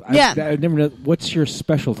you. Yeah. I never know. What's your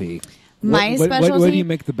specialty? My What do specialty? you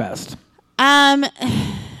make the best?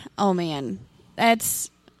 Oh man, that's.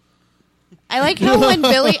 I like how when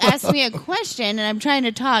Billy asks me a question and I'm trying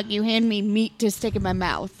to talk, you hand me meat to stick in my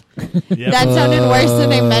mouth. Yep. That sounded worse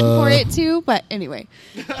than I meant for it to, but anyway.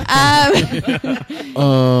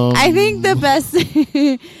 I think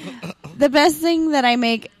the best thing that I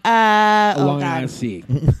make. Long Island Sea.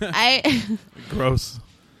 Gross.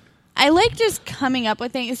 I like just coming up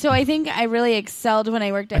with things. So I think I really excelled when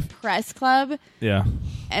I worked at Press Club, Yeah.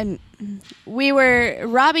 and we were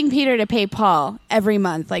robbing Peter to pay Paul every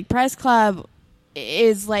month. Like Press Club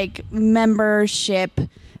is like membership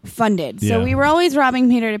funded. So Yeah. we were always robbing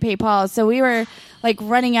Peter to pay Paul. So we were like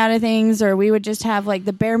running out of things, or we would just have like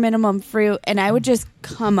the bare minimum fruit, and I would just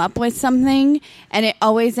come up with something, and it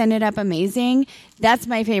always ended up amazing. That's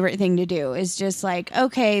my favorite thing to do, is just like,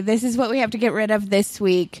 okay, this is what we have to get rid of this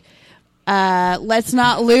week. Let's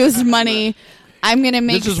not lose money. I'm going to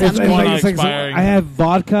make This is what's something. going on. It's like, expiring. I have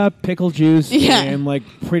vodka, pickle juice, Yeah. and like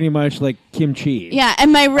pretty much like kimchi. Yeah,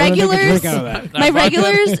 and my I'm gonna make a regulars, drink out of that. my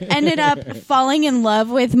regulars ended up falling in love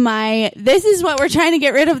with my. This is what we're trying to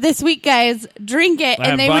get rid of this week, guys. Drink it, I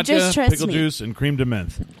have and they vodka, would just trust pickle me. juice, and cream de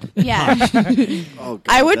menthe. Yeah, Oh, God,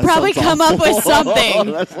 I would that probably sounds come up awful. with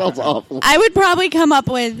something. That sounds awful. I would probably come up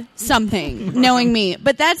with something, knowing me.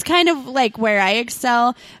 But that's kind of like where I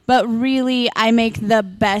excel. But really, I make the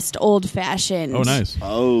best old fashioned. Oh, nice.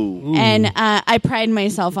 Oh, And I pride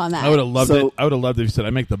myself on that. I would have loved So- it. I would have loved it if you said, I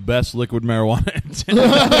make the best liquid marijuana.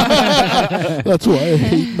 That's why I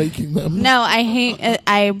hate making them. No, I hate.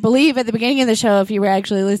 I believe at the beginning of the show, if you were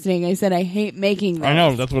actually listening, I said I hate making them. I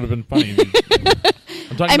know. That's would have been funny.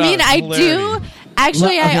 I'm talking I about mean, I hilarity. do.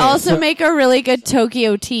 Actually, Okay, I also so- make a really good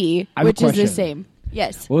Tokyo tea, I have a which is the question. same.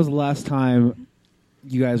 Yes. What was the last time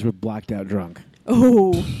you guys were blacked out drunk?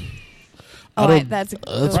 Oh. don't- That's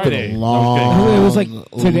That's Friday. been a No, it was like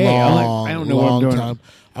today. I'm like, long, I don't know what I'm long doing. time.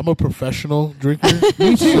 I'm a professional drinker,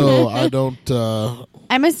 so I don't.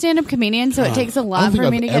 I'm a stand-up comedian, so it takes a I don't lot think for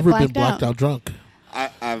I've me to get ever been blacked blacked out. out drunk.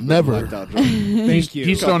 I've Never. been blacked out drunk. Thank you.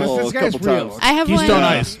 Keystone- This guy's couple real. times. I have Keystone one.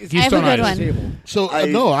 Ice. I have a Keystone good Ice. one. So I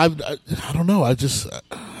don't know. I just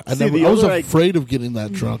I See, never. the I was other afraid of getting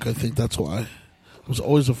that drunk. I think that's why. I was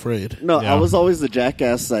always afraid. No, Yeah. I was always the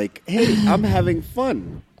jackass. Like, hey, I'm having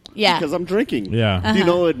fun. Yeah. Because I'm drinking. Yeah. Do you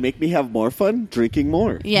know what would make me have more fun? Drinking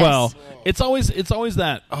more. Yes. Well, it's always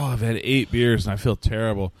that. Oh, I've had 8 beers and I feel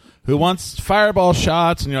terrible. Who wants Fireball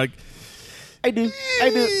shots? And you're like, I do.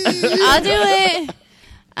 I'll do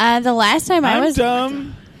it. The last time I I'm was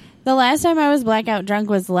dumb. The last time I was blackout drunk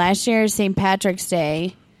was last year, St. Patrick's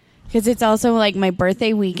Day, because it's also like my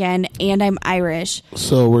birthday weekend, and I'm Irish.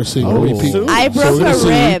 So we're seeing a repeat. soon. I broke so we're a gonna see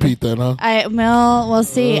rib. repeat then, huh? We'll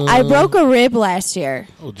see. I broke a rib last year.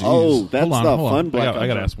 Oh, geez. Oh, that's Hold on, not hold fun. on. I Blackout got to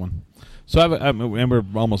drunk. ask one. So and we're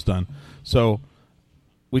almost done. So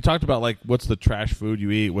we talked about like what's the trash food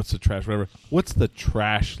you eat, what's the trash whatever. What's the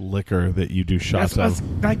trash liquor that you do shots That's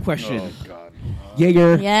of? that question. Oh, God.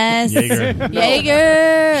 Jaeger. Yes. Jaeger.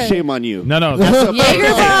 Jaeger. Shame on you. No, that's Jaeger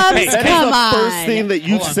bombs. That is Come the on. first thing that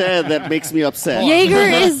you've said that makes me upset. Jaeger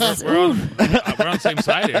is. we're on the same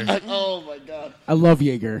side here. Oh, my God. I love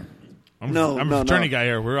Jaeger. I'm No, a no, fraternity no. guy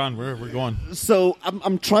here. We're going. So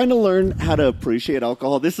I'm trying to learn how to appreciate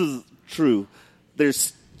alcohol. This is true.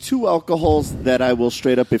 There's 2 alcohols that I will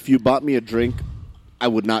straight up, if you bought me a drink, I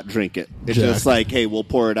would not drink it. It's Jack. just like, hey, we'll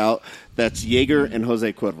pour it out. That's Jaeger and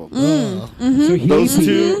Jose Cuervo. So he Those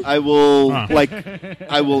 2, I will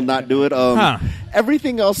I will not do it. Huh.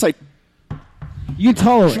 Everything else, I you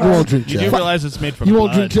tolerate. You won't drink You do Jack. realize it's made from You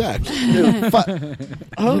won't blood. drink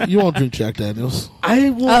Jack. You won't drink Jack Daniels. I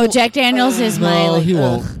will. Oh, Jack Daniels is my. No, Like, he ugh.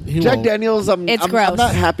 won't. He Jack won't. Daniels, I'm It's I'm gross.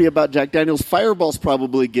 not happy about Jack Daniels. Fireball's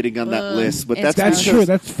probably getting on that list, but It's that's That's true.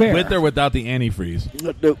 That's fair. With or without the antifreeze.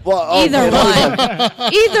 Either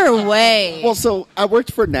one. Either way. Well, so I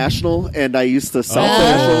worked for National, and I used to sell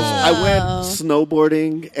commercials. I went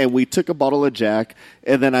snowboarding, and we took a bottle of Jack,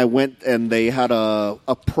 and then I went, and they had a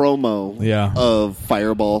promo Yeah. of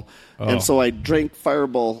Fireball, Oh. and so I drank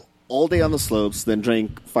Fireball all day on the slopes, then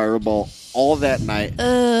drank Fireball all that night,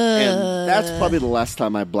 and that's probably the last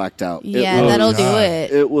time I blacked out. Yeah, was, that'll do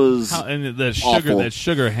it. It was And the awful.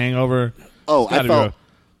 sugar hangover. Oh, It's I gotta felt- go.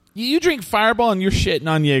 You drink Fireball and you're shitting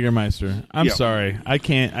on Jägermeister. I'm Yeah. sorry. I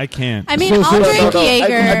can't. I mean, So- I'll so- drink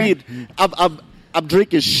Jaeger. I mean, I'm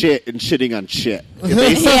drinking shit and shitting on shit.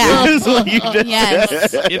 Yeah. Is what you just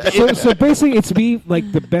Yes. So basically, it's be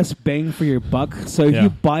like the best bang for your buck. So if Yeah. you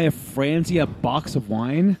buy a Franzia box of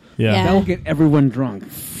wine, Yeah. that'll get everyone drunk.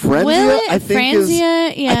 Franzia, Will it? I think is.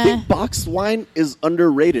 Franzia, yeah. I think boxed wine is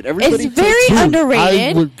underrated. Everybody It's very takes-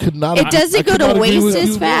 underrated. could not. It doesn't I go could to not agree waste with as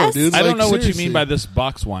you more, fast. dude. I don't Like, know what you seriously. mean by this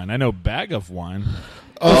box wine. I know bag of wine.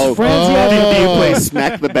 Oh, Franzia- do you play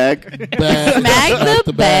Smack the Bag? Bag. Smack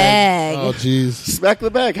the bag. Oh, jeez. Smack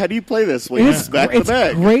the Bag. How do you play this? When you It's, smack the it's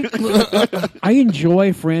bag. great. I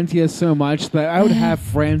enjoy Franzia so much that I would have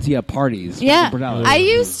Franzia parties. for Yeah, the Bordello. I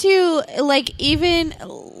used to even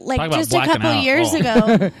Talk about just a blacking couple out. years Oh.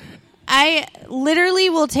 ago. I literally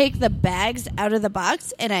will take the bags out of the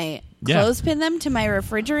box and I Yeah. clothespin them to my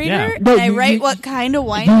refrigerator Yeah. and No, I you- write you- what kind of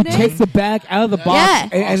wine You it is. take the bag out of the box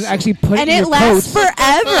Yeah. and actually put and it in it your lasts coat.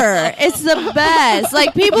 forever. It's the best.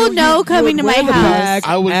 Like people know coming to my Wear the house. bag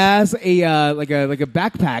I would- as a like a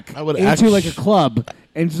backpack I would into act- like a club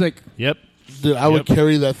and just like Yep. Dude, I would Yep.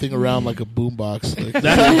 carry that thing around like a boombox. Like,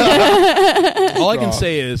 All I can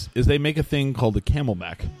say is they make a thing called a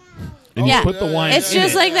Camelback. And Yeah. you put the wine It's in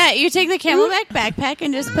just it. like that. You take the Camelback backpack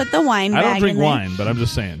and just put the wine I bag don't drink in there. wine, but I'm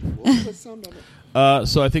just saying.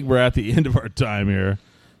 So I think we're at the end of our time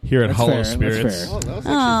here at That's Hollow fair, Spirits. that's fair.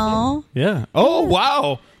 Oh, Yeah. Oh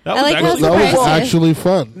wow. That I was like how actually that was Surprise. actually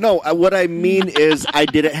fun. No, what I mean is I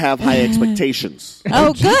didn't have high expectations.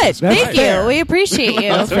 oh, good. Thank fair. you. We appreciate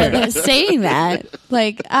you for saying that.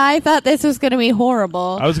 Like, I thought this was going to be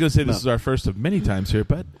horrible. I was going to say this is our first of many times here,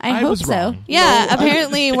 but I hope was so. wrong. Yeah,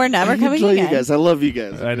 apparently we're never I coming enjoy again. you guys. I love you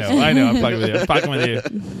guys. I know. I'm fucking with you. I'm fucking with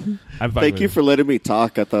you. I'm fucking Thank with you for letting me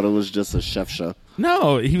talk. I thought it was just a chef show.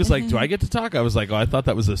 No, he was like, "Do I get to talk?" I was like, "Oh, I thought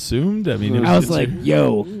that was assumed." I mean, it I was it's like, your-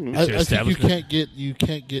 yo, I think you establishment.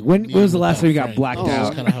 can't get. When me was the without last time you got Frank. blacked That's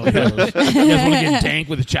out? kind of how it goes. you guys want to get dank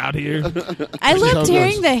with a child here? I how loved it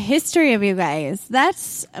hearing goes. the history of you guys.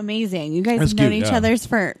 That's amazing. You guys That's have known cute, each yeah. other's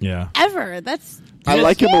for Yeah. ever. That's I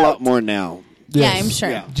like him a lot more now. Yeah, I'm sure.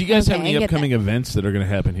 Yeah. Do you guys have Okay, any I get upcoming events that are going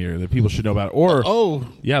to happen here that people should know about? Or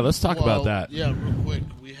yeah, let's talk about that. Yeah, real quick.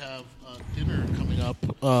 We have dinner coming up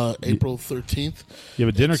April 13th. You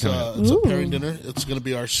have a dinner coming up. It's a Ooh. pairing dinner. It's going to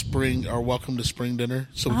be our welcome to spring dinner.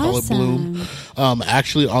 So we call it Awesome. Bloom.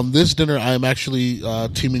 Actually, on this dinner, I am actually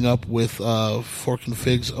teaming up with Fork and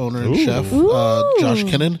Figs owner and Ooh. chef Josh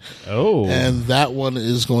Kennan. Oh, And that one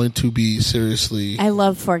is going to be seriously. I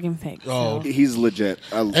love Fork and Figs. Oh. He's legit.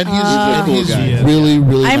 And he's a cool he's guy. Yeah. really,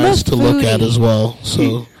 really I'm a nice to look at foodie. as well.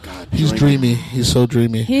 So he's dreamy. He's so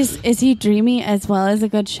dreamy. Is he dreamy as well as a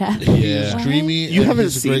good chef? Yeah. He's dreamy. You and haven't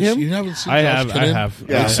he's a seen great- him? You haven't seen I Josh have. I Kennan? have.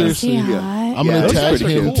 Yeah. Like, Is seriously. he Yeah. hot? I'm Yeah, going to that's tag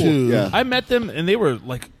pretty him cool. too. Yeah. I met them and they were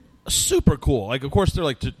like super cool. Like, of course, they're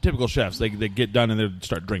like typical chefs. They get done and they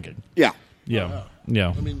start drinking. Yeah. Yeah,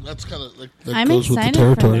 yeah. I mean, that's kind of like that I'm goes with the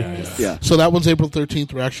excited for territory. this. Yeah. So that one's April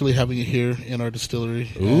 13th. We're actually having it here in our distillery.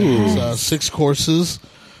 Ooh. It's 6 courses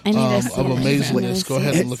I need to see of this. amazingness. Go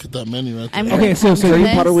ahead and look at that menu right there. I'm Okay, so Harry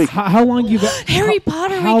Harry Potter week. How long you got? Harry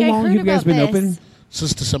Potter How week, I long heard have you guys about been this. open?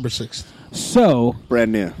 Since December 6th. So,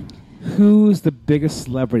 Brand new. who's the biggest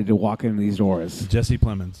celebrity to walk into these doors? Jesse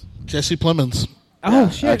Plemons. Jesse Plemons. Oh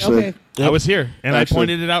shit! actually. Okay. I was here and Actually- I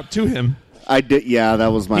pointed it out to him. I did. Yeah,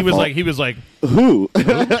 that was my He was fault. like, Who?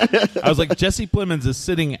 I was like, Jesse Plemons is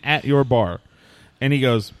sitting at your bar, and he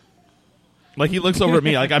goes, like, he looks over at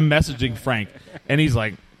me, like I'm messaging Frank, and he's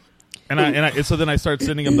like, and so then I start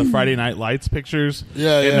sending him the Friday Night Lights pictures,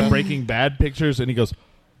 Yeah, and yeah. the Breaking Bad pictures, and he goes,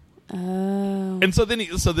 Oh. and so then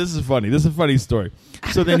so this is funny. This is a funny story.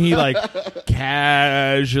 So then he like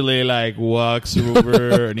casually like walks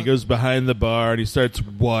over and he goes behind the bar and he starts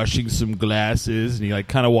washing some glasses and he like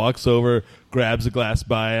kind of walks over, grabs a glass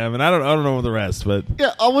by him, and I don't know the rest, but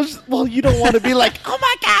Yeah, I was. Well, you don't want to be like, oh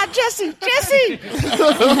my God, Jesse.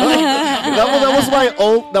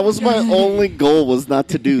 that was my only goal was not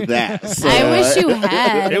to do that. So, I wish you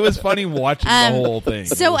had. it was funny watching the whole thing.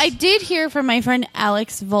 So I did hear from my friend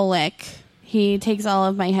Alex Volek. He takes all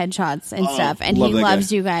of my headshots and stuff, and he love that loves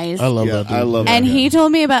guy. you guys. I love Yeah, that dude. I love And that. he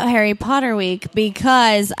told me about Harry Potter week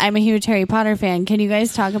because I'm a huge Harry Potter fan. Can you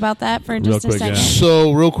guys talk about that for just Real a quick, second? yeah.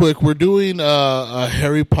 So, real quick, we're doing a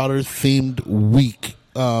Harry Potter themed week.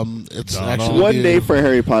 It's actually One day for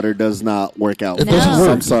Harry Potter does not work out. It No. doesn't work.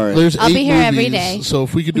 I'm sorry. There's I'll 8 be here every movies, day. So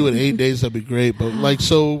if we could do it 8 days, that'd be great. But like,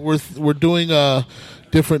 so we're doing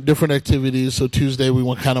different activities. So Tuesday we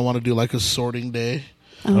kind of want to do like a sorting day.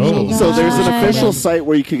 Oh, my So there's an God. official site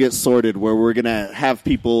where you can get sorted, where we're gonna have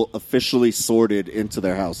people officially sorted into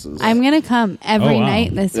their houses. I'm gonna come every Oh, wow.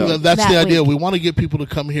 night this Yeah. week. That's that the idea. week. We want to get people to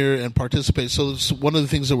come here and participate. So one of the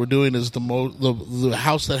things that we're doing is the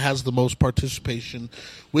house that has the most participation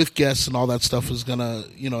with guests and all that stuff is gonna,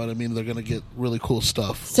 you know what I mean? They're gonna get really cool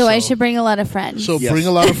stuff. So I should bring a lot of friends. So Yes. bring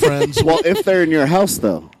a lot of friends. Well, if they're in your house,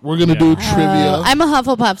 though. We're gonna do trivia. I'm a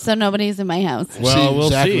Hufflepuff, so nobody's in my house. well, See, we'll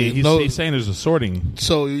exactly. see. No- He's saying there's a sorting.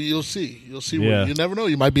 So you'll see. Yeah. You never know.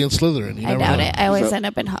 You might be in Slytherin. You I never doubt know. it. I always So- end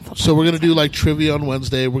up in Hufflepuff. So we're gonna do like trivia on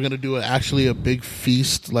Wednesday. We're gonna do actually a big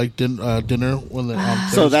feast, like dinner when they're on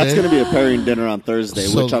Thursday. So that's going to be a pairing dinner on Thursday,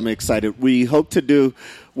 So- which I'm excited. We hope to do.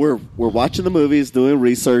 We're watching the movies, doing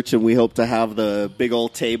research, and we hope to have the big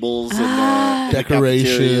old tables and Decoration.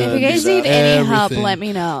 cafeteria If and you guys do that. need any help, Everything. let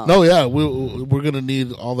me know. No, yeah, we're gonna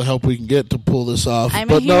need all the help we can get to pull this off. I'm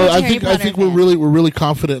a but no, huge I Harry think Potter we're fan. really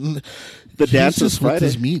confident. And The he's dance is just with Friday.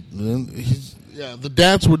 his meat, man. The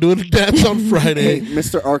dance. We're doing a dance on Hey, Friday.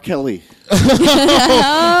 Mr. R. Kelly.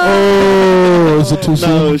 Oh, is it too soon?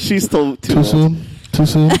 No, she's too Too soon. Too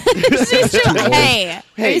soon. Hey,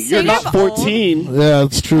 Hey, are you you're saying not I'm old? 14. Yeah,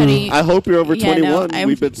 it's true. Honey, I hope you're over Yeah, no, 21. I'm-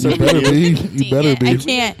 We've been You serving better you. be. You better I be.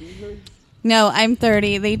 can't. No, I'm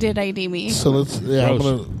 30. They did ID me. So let's. Yeah, I'm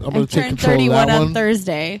Gross. gonna I take turned control of 31 that on one.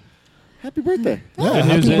 Thursday. Happy birthday. Yeah, Good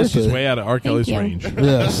happy news is she's birthday. way out of R. Kelly's you. range.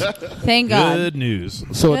 Yes. Thank God. Good news.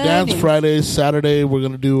 So a Good dance news. Friday, Saturday. We're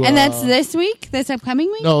gonna do. And that's this week? This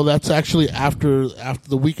upcoming week? No, that's actually after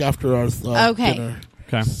the week after our Okay. dinner.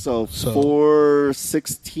 Okay. So, So-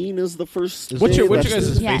 4/16 is the first. What's your day.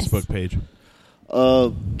 guys' Yes. Facebook page?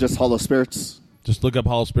 Just Hollow Spirits. Just look up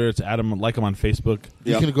Hollow Spirits, add them, like them on Facebook.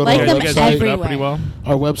 You Yep. can go Like to them our You guys website. keep it up everywhere. pretty well.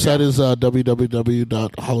 Our website is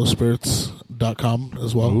www.hollowspirits.com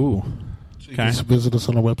as well. Ooh. So you Okay. can just visit us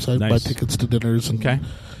on our website, buy Nice. tickets to dinners. And Okay.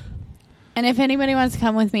 And if anybody wants to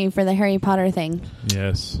come with me for the Harry Potter thing,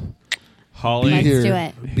 Yes. Be Holly, Let's here. do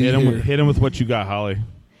it. Be hit here. him with what you got, Holly.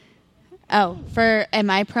 am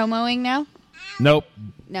I promoing now? Nope.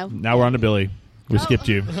 No. Now we're on to Billy. We skipped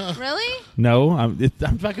you. Really? No, I'm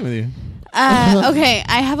fucking with you. Okay,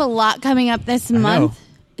 I have a lot coming up this know. month.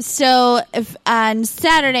 So on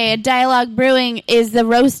Saturday at Dialogue Brewing is the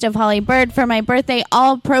roast of Holly Bird for my birthday.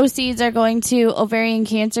 All proceeds are going to ovarian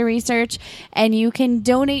cancer research, and you can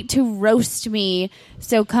donate to roast me.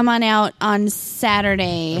 So come on out on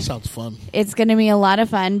Saturday. That sounds fun. It's going to be a lot of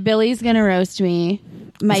fun. Billy's going to roast me.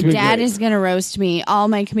 My dad great. is going to roast me. All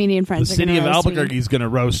my comedian friends The are going to city roast of me. Albuquerque is going to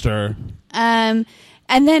roast her.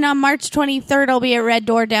 And then on March 23rd, I'll be at Red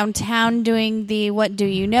Door downtown doing the What Do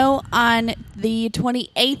You Know. On the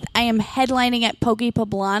 28th, I am headlining at Poke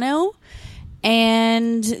Poblano.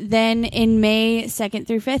 And then in May 2nd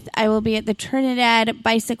through 5th, I will be at the Trinidad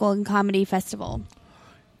Bicycle and Comedy Festival.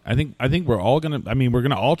 I think we're all gonna. I mean, we're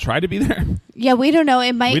gonna all try to be there. Yeah, we don't know.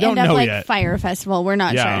 It might We don't end up know like yet. Fire Festival. We're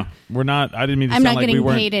not Yeah, sure. we're not. I didn't mean to I'm sound not like we getting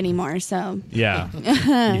weren't. paid anymore, so. Yeah,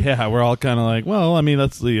 yeah. We're all kind of like, well, I mean,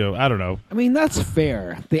 that's Leo. I don't know. I mean, that's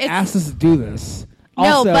fair. They It's- asked us to do this. No,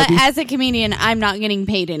 Also, but these- as a comedian, I'm not getting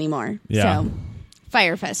paid anymore. Yeah. So,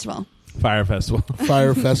 Fire Festival. Fire Festival.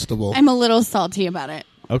 Fire Festival. I'm a little salty about it.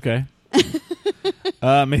 Okay.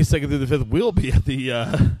 May 2nd through the 5th, we'll be at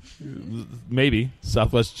the maybe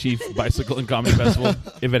Southwest Chief Bicycle and Comedy Festival.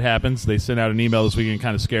 If it happens, they sent out an email this week and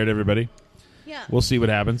kind of scared everybody. Yeah. We'll see what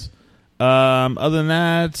happens. Other than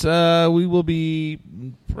that, we will be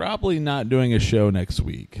probably not doing a show next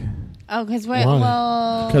week Oh, because Why?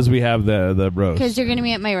 well, because we have the roast. because you're going to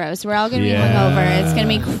be at my roast. We're all going to Yeah. be hungover. It's going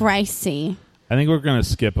to be pricey. I think we're going to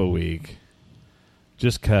skip a week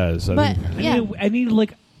just because. But yeah, I need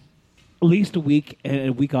like at least a week and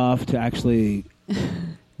a week off to actually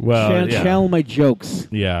channel my jokes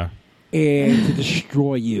yeah. and to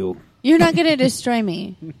destroy you. you're not going to destroy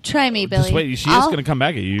me. Try me, Billy. Just wait. She is I'll- going to come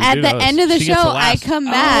back at you. At You the know, end of the she show, gets I last. come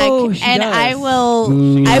back Oh, she and does. I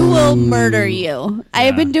will murder you. I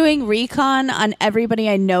have been doing recon on everybody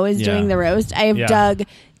I know is Yeah. doing the roast. I have Yeah. dug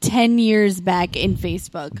 10 years back in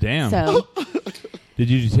Facebook. Damn. So Did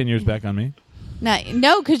you do 10 years back on me?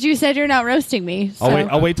 no, because you said you're not roasting me. So.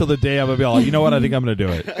 I'll wait till the day I'm gonna be all like, you know what? I think I'm gonna do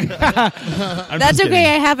it. I'm That's just okay. kidding.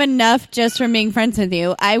 I have enough just from being friends with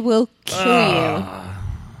you. I will kill you.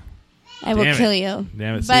 I will Damn it. kill you.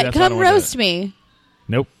 Damn it. See, But that's why I come don't wanna do roast it. me.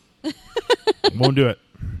 Nope. Won't do it.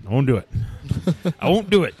 I won't do it. I won't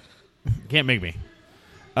do it. Can't make me.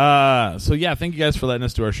 So yeah, thank you guys for letting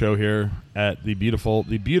us do our show here at the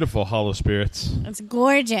beautiful Hollow Spirits. It's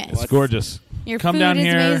gorgeous. It's gorgeous. Your Come food down is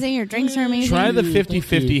here. amazing. Your drinks are amazing. Try the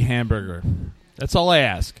 50-50 hamburger. That's all I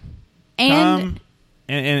ask. and Come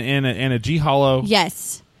and a G Hollow,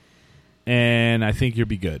 yes, and I think you'll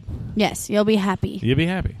be good. yes, you'll be happy. You'll be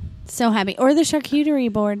happy. So happy. Or the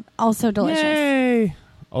charcuterie board, also delicious. Yay!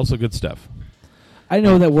 Also good stuff. I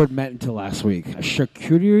know that word meant until last week. A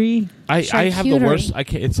charcuterie. I have the Charcuterie. worst. I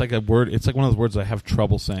can't. It's like a word. It's like one of those words I have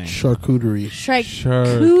trouble saying. Charcuterie.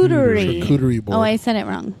 Charcuterie. Charcuterie board. Oh, I said it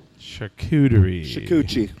wrong. Charcuterie.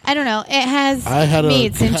 Shakuchi. I don't know. It has I had a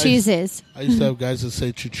meats and guy- cheeses. I used to have guys that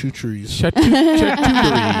say choo-choo-trees.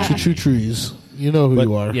 Charcuterie. Choo-choo-trees. You know who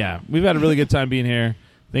you are. Yeah, we've had a really good time being here.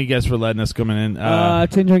 Thank you guys for letting us come in.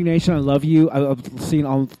 Tin Drink Nation, I love you. I've seen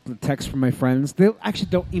all the texts from my friends. They actually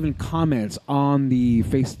don't even comment on the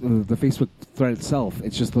Facebook thread itself.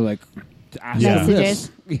 It's just like ask Yeah. them this.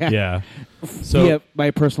 Messages. yeah. So Via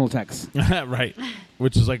my personal text. right,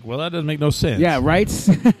 which is like, well, that doesn't make no sense. Yeah, right?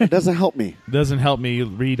 It doesn't help me. Doesn't help me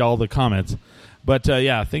read all the comments. But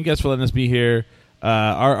yeah, thank you guys for letting us be here.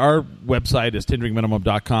 Our website is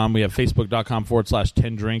tindrinkminimum.com. We have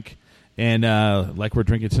facebook.com/tindrink. And like we're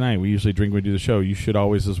drinking tonight, we usually drink when we do the show. You should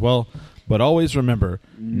always as well. But always remember,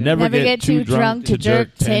 never get too drunk to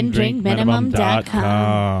jerk. tindrinkminimum.com.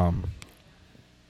 tindrinkminimum.com.